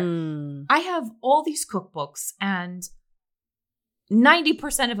creativity? Where I have all these cookbooks and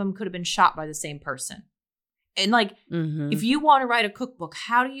 90% of them could have been shot by the same person. And like, if you want to write a cookbook,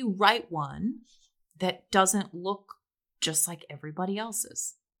 how do you write one that doesn't look just like everybody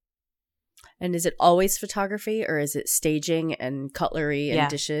else's? And is it always photography, or is it staging and cutlery and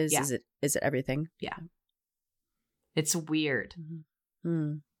dishes? Yeah. Is it everything? Yeah. It's weird.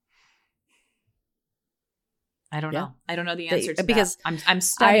 I don't know. I don't know the answer to because that. I'm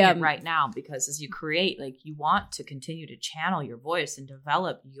studying it right now because as you create, like, you want to continue to channel your voice and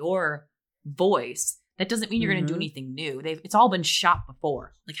develop your voice. That doesn't mean you're going to do anything new. It's all been shot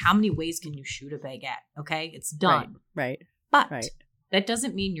before. Like, how many ways can you shoot a baguette? Okay, it's done. Right. But that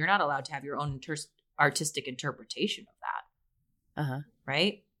doesn't mean you're not allowed to have your own artistic interpretation of that.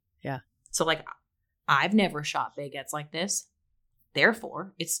 Right? Yeah. So, like, I've never shot baguettes like this.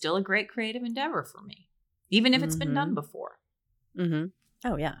 Therefore, it's still a great creative endeavor for me, even if it's been done before. Mm-hmm.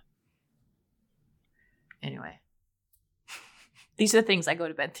 Oh, yeah. Anyway, these are the things I go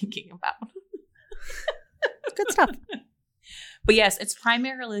to bed thinking about. Good stuff. But yes, it's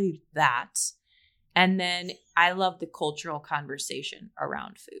primarily that. And then I love the cultural conversation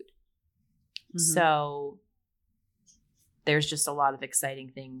around food. Mm-hmm. So there's just a lot of exciting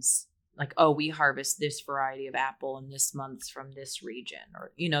things like, oh, we harvest this variety of apple in this month from this region,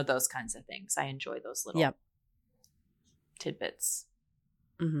 or, you know, those kinds of things. I enjoy those little tidbits.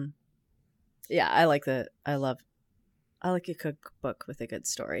 Mm-hmm. Yeah, I like a cookbook with a good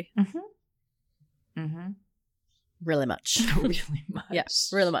story. Mm-hmm. Mm-hmm. Really much. Really much. Yeah,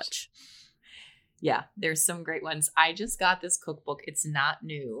 really much. Yeah, there's some great ones. I just got this cookbook. It's not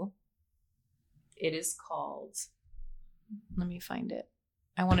new. It is called, let me find it.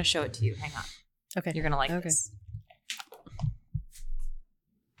 I want to show it to you. Hang on. Okay. You're going to like this.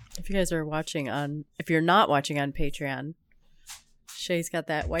 If you guys are if you're not watching on Patreon, Shay's got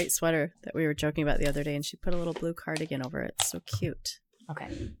that white sweater that we were joking about the other day, and she put a little blue cardigan over it. So cute.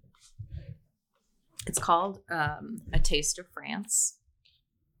 Okay. It's called A Taste of France,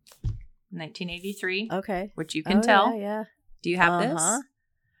 1983. Okay. Which you can tell. Yeah. Do you have this?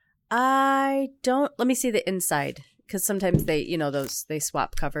 I don't. Let me see the inside, because sometimes they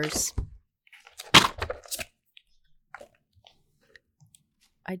swap covers.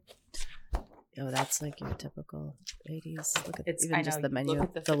 That's like your typical 80s. Look at just the menu,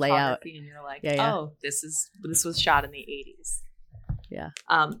 look at the layout, and you're like, yeah. Oh, this was shot in the 80s. Yeah.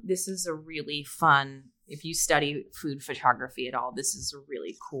 This is a really fun. If you study food photography at all, this is a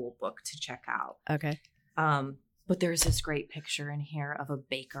really cool book to check out. Okay. But there's this great picture in here of a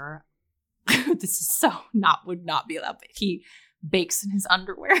baker. This is would not be allowed. But he bakes in his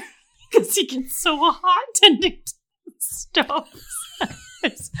underwear because he gets so hot tending to the stove.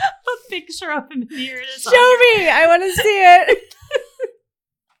 There's a picture of him here in his underwear. Show me! I want to see it.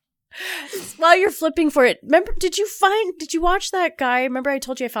 While you're flipping for it, remember, did you watch that guy? Remember I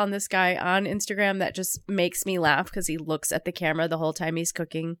told you I found this guy on Instagram that just makes me laugh because he looks at the camera the whole time he's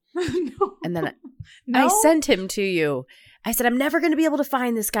cooking? No. And then I sent him to you. I said, I'm never going to be able to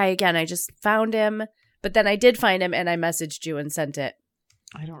find this guy again. I just found him. But then I did find him, and I messaged you and sent it.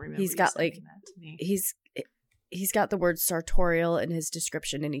 I don't remember. He's got that to me. He's got the word sartorial in his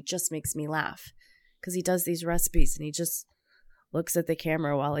description, and he just makes me laugh because he does these recipes, and he just looks at the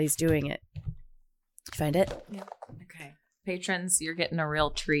camera while he's doing it. Find it? Yeah. Okay. Patrons, you're getting a real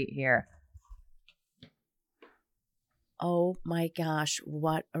treat here. Oh my gosh,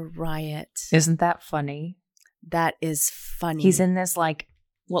 what a riot. Isn't that funny? That is funny. He's in this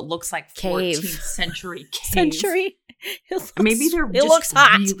what looks like cave. 14th century cave. Maybe they're just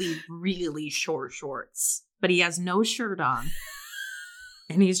really, really short shorts, but he has no shirt on.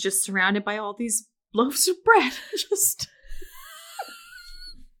 And he's just surrounded by all these loaves of bread. Just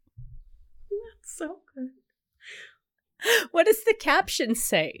that's so good. What does the caption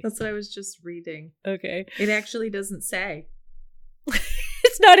say? That's what I was just reading. Okay. It actually doesn't say.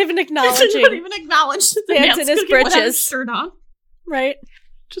 It's not even acknowledging. It's not even acknowledged that the man's in his britches. Shirt on. Right.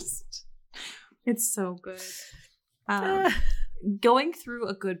 Just, it's so good. Going through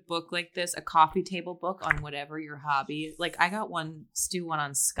a good book like this, a coffee table book on whatever your hobby. Like I got one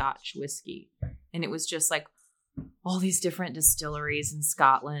on Scotch whiskey, and it was just like all these different distilleries in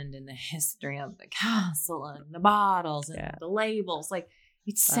Scotland and the history of the castle and the bottles and the labels. Like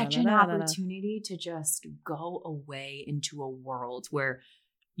it's such an opportunity to just go away into a world where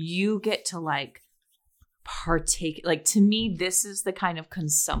you get to partake. Like to me, this is the kind of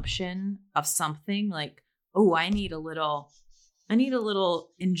consumption of something like, oh, I need a little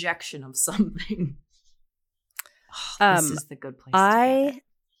injection of something. This is the good place.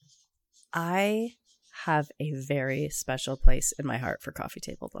 I have a very special place in my heart for coffee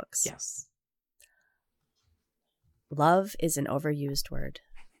table books. Yes. Love is an overused word.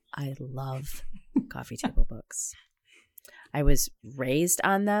 I love coffee table books. I was raised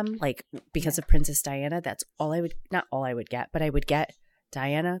on them, because of Princess Diana. That's not all I would get, but I would get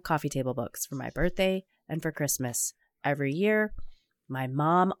Diana coffee table books for my birthday and for Christmas every year. My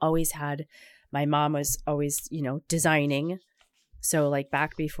mom was always, designing. So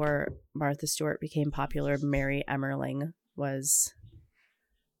back before Martha Stewart became popular, Mary Emmerling was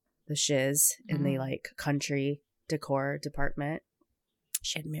the shiz in the country decor department.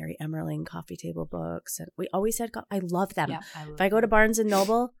 She had Mary Emmerling coffee table books, and we always had. I love them. Yeah, if I go to Barnes and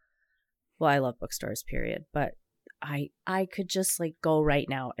Noble, I love bookstores, period. But I could just go right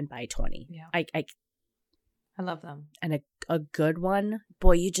now and buy 20. Yeah, I love them. And a good one,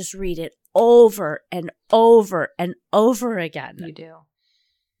 boy, you just read it over and over and over again.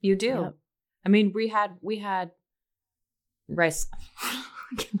 You do. Yep. I mean, we had rice.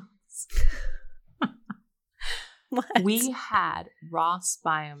 What? We had Ross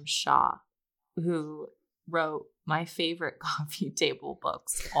Byam Shaw, who wrote my favorite coffee table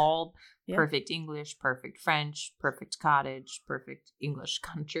books, all Perfect English, Perfect French, Perfect Cottage, Perfect English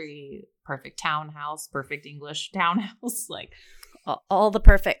Country, Perfect Townhouse, Perfect English Townhouse, like all the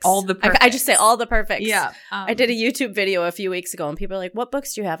perfects. All the perfects. I just say all the perfects. Yeah. I did a YouTube video a few weeks ago and people are like, what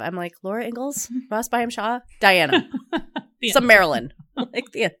books do you have? I'm like, Laura Ingalls, Ross Byam Shaw, Diana, some Marilyn.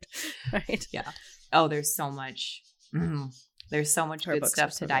 Like the end. Right? Yeah. Oh, there's so much. There's so much Her good books stuff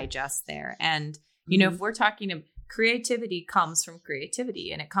are so to good. digest there. And, you know, if we're talking of creativity comes from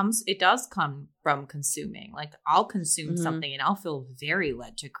creativity, and it does come from consuming. Like I'll consume something and I'll feel very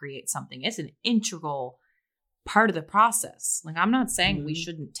led to create something. It's an integral part of the process. Like I'm not saying we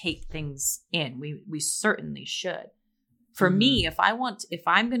shouldn't take things in. We certainly should. For me, if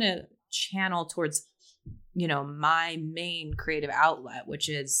I'm going to channel towards, you know, my main creative outlet, which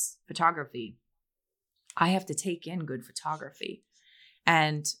is photography, I have to take in good photography.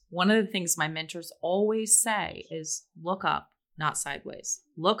 And one of the things my mentors always say is look up, not sideways.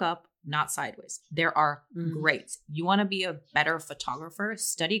 Look up, not sideways. There are greats. You want to be a better photographer?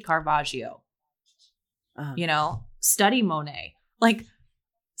 Study Caravaggio. You know, study Monet. Like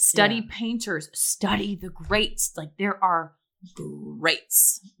study painters. Study the greats. Like there are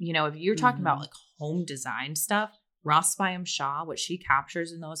greats. You know, if you're talking about like home design stuff, Ross Byam Shaw, what she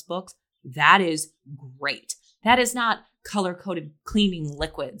captures in those books, that is great. That is not color-coded cleaning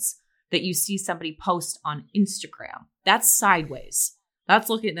liquids that you see somebody post on Instagram. That's sideways. That's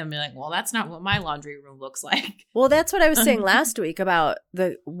looking at them and be like, well, that's not what my laundry room looks like. Well, that's what I was saying last week about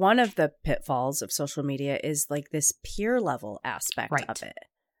one of the pitfalls of social media is like this peer level aspect of it.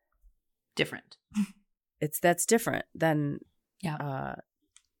 Different. That's different than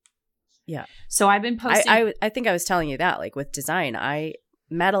So I've been posting. I think I was telling you that, like with design,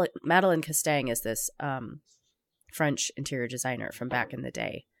 Madeleine Castaigne is this French interior designer from back in the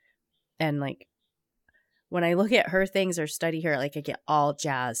day. And like when I look at her things or study her, like I get all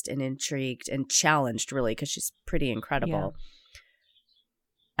jazzed and intrigued and challenged really because she's pretty incredible.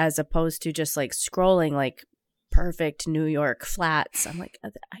 As opposed to just like scrolling like perfect New York flats. I'm like,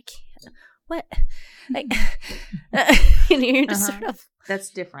 I can't. What? Like, you're just sort of. That's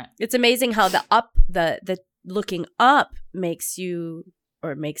different. It's amazing how the looking up makes you,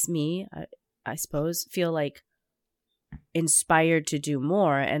 or makes me, I suppose, feel like inspired to do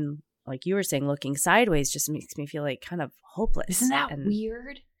more. And like you were saying, looking sideways just makes me feel like kind of hopeless. Isn't that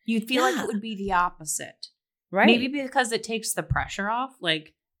weird? You'd feel like it would be the opposite. Right. Maybe because it takes the pressure off.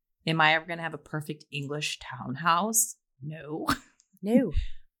 Like, am I ever going to have a perfect English townhouse? No.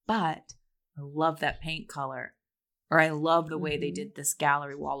 But I love that paint color. Or I love the way they did this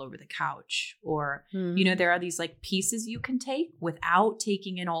gallery wall over the couch. Or, you know, there are these like pieces you can take without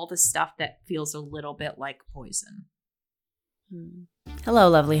taking in all the stuff that feels a little bit like poison. Hello,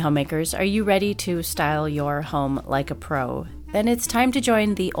 lovely homemakers. Are you ready to style your home like a pro? Then it's time to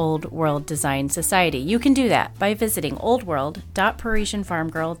join the Old World Design Society. You can do that by visiting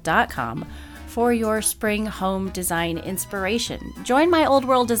oldworld.parisianfarmgirl.com for your spring home design inspiration. Join my Old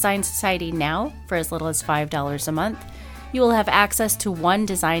World Design Society now for as little as $5 a month. You will have access to one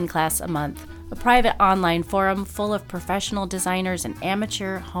design class a month, a private online forum full of professional designers and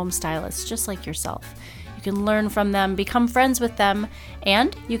amateur home stylists just like yourself. You can learn from them, become friends with them,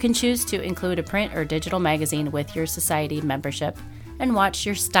 and you can choose to include a print or digital magazine with your society membership and watch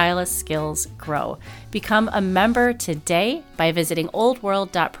your stylist skills grow. Become a member today by visiting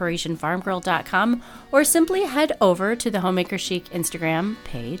oldworld.parisianfarmgirl.com or simply head over to the Homemaker Chic Instagram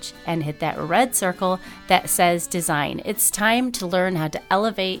page and hit that red circle that says design. It's time to learn how to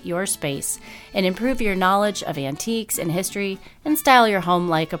elevate your space and improve your knowledge of antiques and history and style your home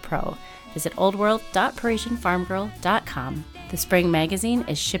like a pro. Visit oldworld.parisianfarmgirl.com. The spring magazine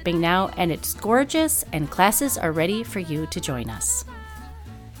is shipping now, and it's gorgeous, and classes are ready for you to join us.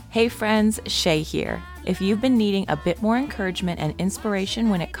 Hey friends, Shay here. If you've been needing a bit more encouragement and inspiration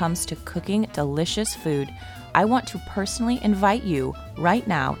when it comes to cooking delicious food, I want to personally invite you right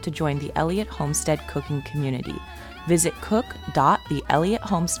now to join the Elliott Homestead cooking community. Visit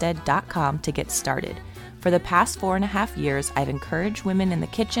cook.theelliottHomestead.com to get started. For the past 4.5 years, I've encouraged women in the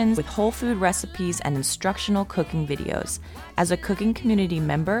kitchen with whole food recipes and instructional cooking videos. As a cooking community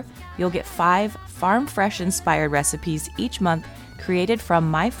member, you'll get 5 farm fresh inspired recipes each month created from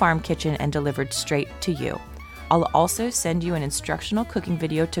my farm kitchen and delivered straight to you. I'll also send you an instructional cooking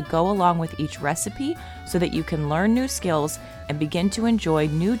video to go along with each recipe so that you can learn new skills and begin to enjoy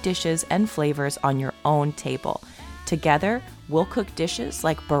new dishes and flavors on your own table. Together, we'll cook dishes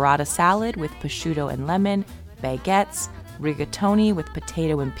like burrata salad with prosciutto and lemon, baguettes, rigatoni with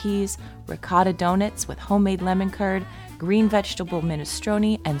potato and peas, ricotta donuts with homemade lemon curd, green vegetable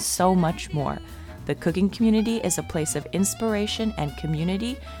minestrone, and so much more. The cooking community is a place of inspiration and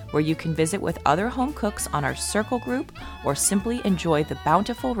community where you can visit with other home cooks on our circle group or simply enjoy the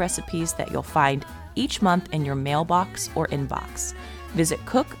bountiful recipes that you'll find each month in your mailbox or inbox. Visit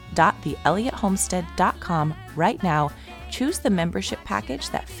cook.theelliottehomestead.com right now, choose the membership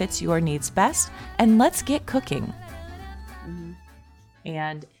package that fits your needs best, and let's get cooking.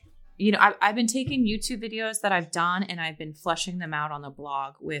 And, I've been taking YouTube videos that I've done and I've been fleshing them out on the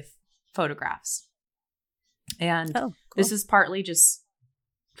blog with photographs. And cool. This is partly just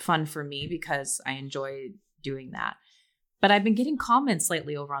fun for me because I enjoy doing that. But I've been getting comments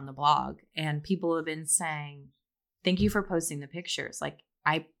lately over on the blog, and people have been saying, thank you for posting the pictures. Like,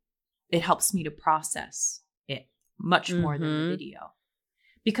 it helps me to process it much more than the video.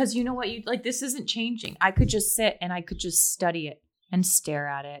 Because you know what? This isn't changing. I could just sit and I could just study it and stare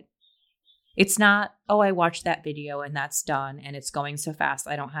at it. It's not, I watched that video and that's done and it's going so fast.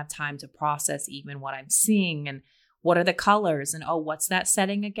 I don't have time to process even what I'm seeing and what are the colors and, what's that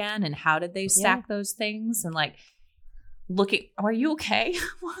setting again? And how did they stack those things? And are you okay?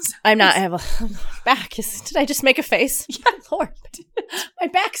 I'm not. I have a back. Did I just make a face? Yeah, Lord. My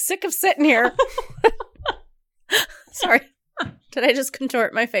back's sick of sitting here. Sorry. Did I just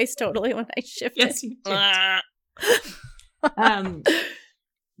contort my face totally when I shifted? Yes, you did.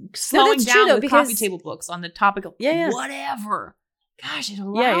 Slowing down with coffee table books on the topic of whatever. Gosh, it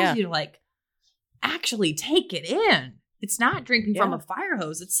allows you to actually take it in. It's not drinking from a fire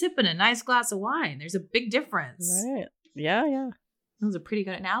hose. It's sipping a nice glass of wine. There's a big difference. Right. Yeah. That was a pretty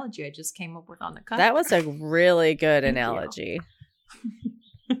good analogy I just came up with on the cuff. That was a really good analogy.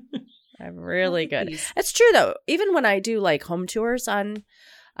 I'm really good. It's true though. Even when I do home tours I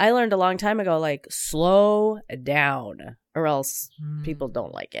learned a long time ago, slow down or else people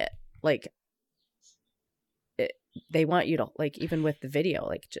don't like it. They want you to, even with the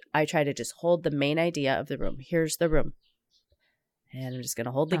video, I try to just hold the main idea of the room. Here's the room. And I'm just going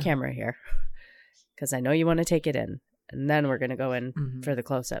to hold the camera here because I know you want to take it in. And then we're going to go in for the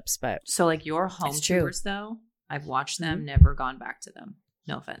close-ups. But so your home tours, though, I've watched them, never gone back to them.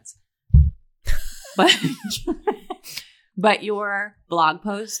 No offense. But your blog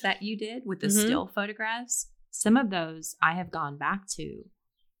post that you did with the still photographs, some of those I have gone back to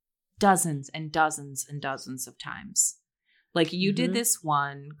dozens and dozens and dozens of times. You did this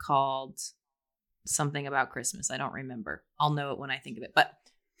one called something about Christmas. I don't remember. I'll know it when I think of it. But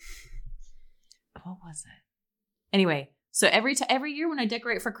what was it? Anyway, so every year when I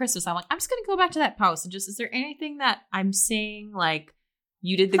decorate for Christmas, I'm I'm just going to go back to that post and just, is there anything that I'm seeing?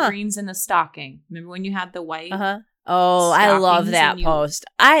 You did the greens in the stocking. Remember when you had the white? Oh, I love that post.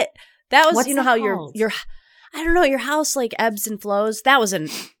 That was, what's how called? your I don't know, your house ebbs and flows. That was a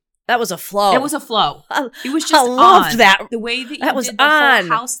flow. It was a flow. It was just I loved that. The way that you that was did the on. whole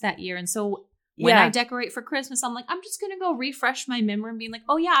house that year. And so when I decorate for Christmas, I'm I'm just going to go refresh my memory and being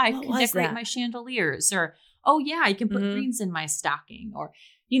I can decorate my chandeliers, or, I can put greens in my stocking, or,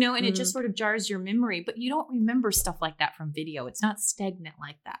 and it just sort of jars your memory, but you don't remember stuff like that from video. It's not stagnant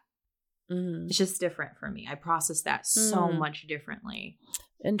like that. It's just different for me. I process that so much differently.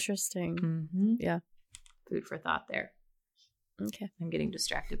 Interesting. Yeah. Food for thought there. Okay. I'm getting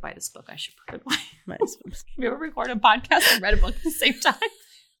distracted by this book. I should put it away. Have you ever recorded a podcast and read a book at the same time?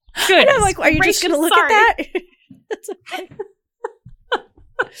 Good. Yeah, are you just going to look at that? That's okay.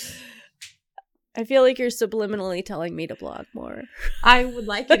 I feel like you're subliminally telling me to blog more. I would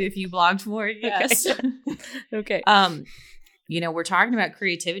like it if you blogged more. Yes. Okay. We're talking about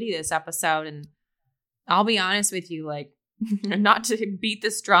creativity this episode, and I'll be honest with you, not to beat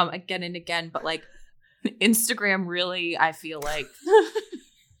this drum again and again, but Instagram really, I feel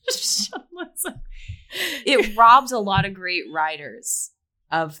it robs a lot of great writers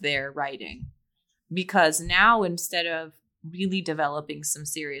of their writing, because now instead of really developing some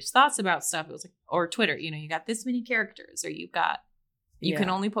serious thoughts about stuff, it was or Twitter, you got this many characters, or you can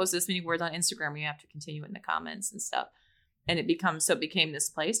only post this many words on Instagram, you have to continue in the comments and stuff. And it became this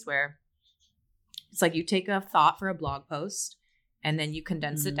place where it's you take a thought for a blog post and then you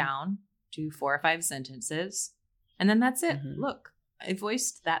condense it down to 4 or 5 sentences. And then that's it. Look, I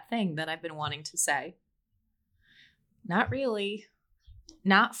voiced that thing that I've been wanting to say. Not really,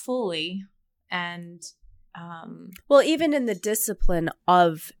 not fully. And well, even in the discipline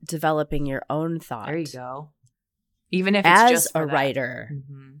of developing your own thought. There you go. Even if it's as just for a that. writer.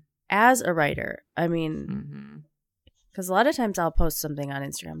 Mm-hmm. As a writer. I mean, Mm-hmm. because a lot of times I'll post something on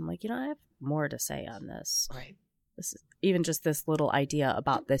Instagram. I'm like, I have more to say on this. Right. This is even just this little idea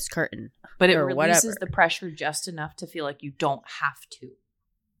about this curtain. But it or releases whatever. the pressure just enough to feel like you don't have to.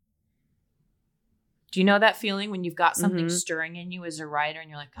 Do you know that feeling when you've got something stirring in you as a writer and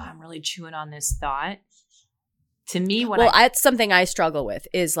you're like, God, I'm really chewing on this thought? To me, that's something I struggle with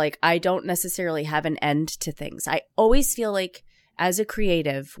is like, I don't necessarily have an end to things. I always feel like as a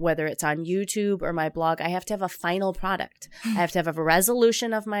creative, whether it's on YouTube or my blog, I have to have a final product. I have to have a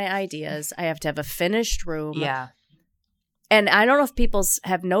resolution of my ideas. I have to have a finished room. Yeah. And I don't know if people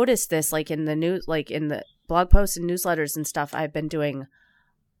have noticed this, like in the news, like in the blog posts and newsletters and stuff I've been doing.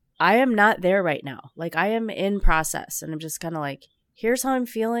 I am not there right now. Like I am in process, and I'm just kind of like, here's how I'm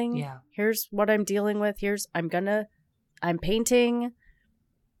feeling. Yeah. Here's what I'm dealing with. I'm painting.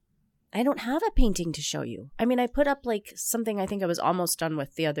 I don't have a painting to show you. I mean, I put up like something I think I was almost done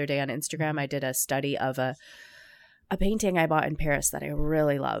with the other day on Instagram. I did a study of a painting I bought in Paris that I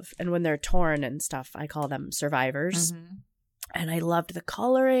really love. And when they're torn and stuff, I call them survivors. Mm-hmm. And I loved the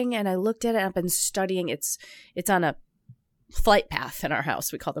coloring, and I looked at it. I've been studying. It's on a flight path in our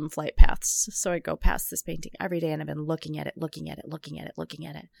house. We call them flight paths. So I go past this painting every day, and I've been looking at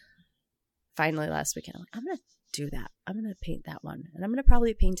it. Finally, last weekend, I'm like, I'm going to do that. I'm going to paint that one. And I'm going to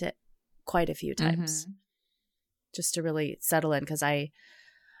probably paint it quite a few times just to really settle in. Because I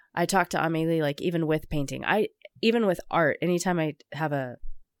talked to Amelie, like even with painting, even with art, anytime I have a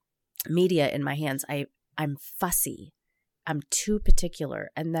media in my hands, I'm fussy. I'm too particular.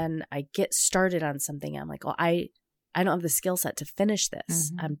 And then I get started on something. I'm like, well, I don't have the skill set to finish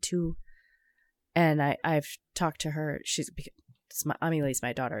this. I'm too. And I've talked to her. Amelie's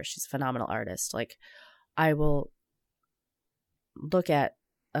my daughter. She's a phenomenal artist. Like I will look at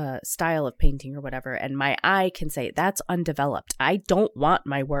a style of painting or whatever, and my eye can say that's undeveloped. I don't want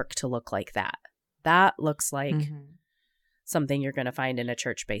my work to look like that. That looks like something you're going to find in a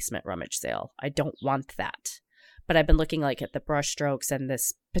church basement rummage sale. I don't want that. But I've been looking like at the brush strokes and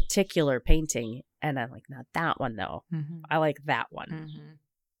this particular painting, and I'm like, not that one though. I like that one.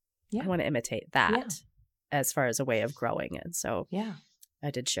 I want to imitate that as far as a way of growing. And so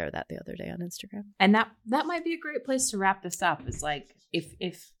I did share that the other day on Instagram. And that might be a great place to wrap this up. Is like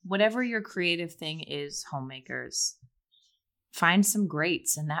if whatever your creative thing is, homemakers, find some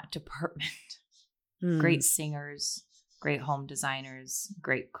greats in that department. Great singers, great home designers,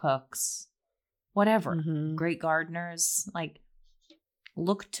 great cooks, whatever, great gardeners. Like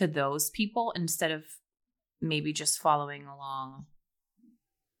look to those people instead of maybe just following along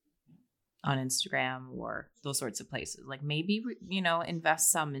on Instagram or those sorts of places. Like maybe,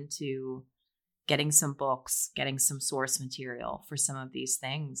 invest some into getting some books, getting some source material for some of these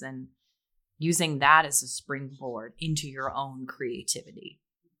things, and using that as a springboard into your own creativity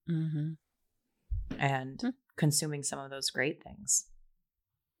and consuming some of those great things.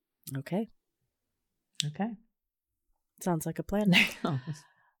 Okay. Okay. Sounds like a plan.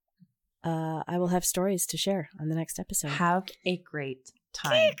 I will have stories to share on the next episode. Have a great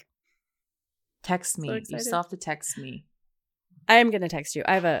time. Text me. So you still have to text me. I am going to text you.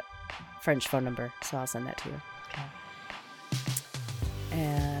 I have a French phone number, so I'll send that to you. Okay.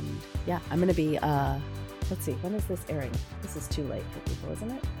 And yeah, I'm going to be, let's see, when is this airing? This is too late for people,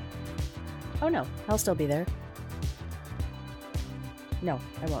 isn't it? Oh no, I'll still be there. No,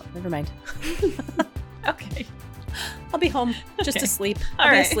 I won't. Never mind. Okay. I'll be home just asleep. All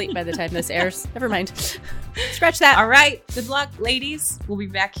I'll be right. asleep by the time this airs. Never mind. Scratch that. All right. Good luck, ladies. We'll be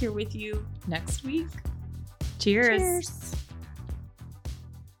back here with you next week. Cheers. Cheers.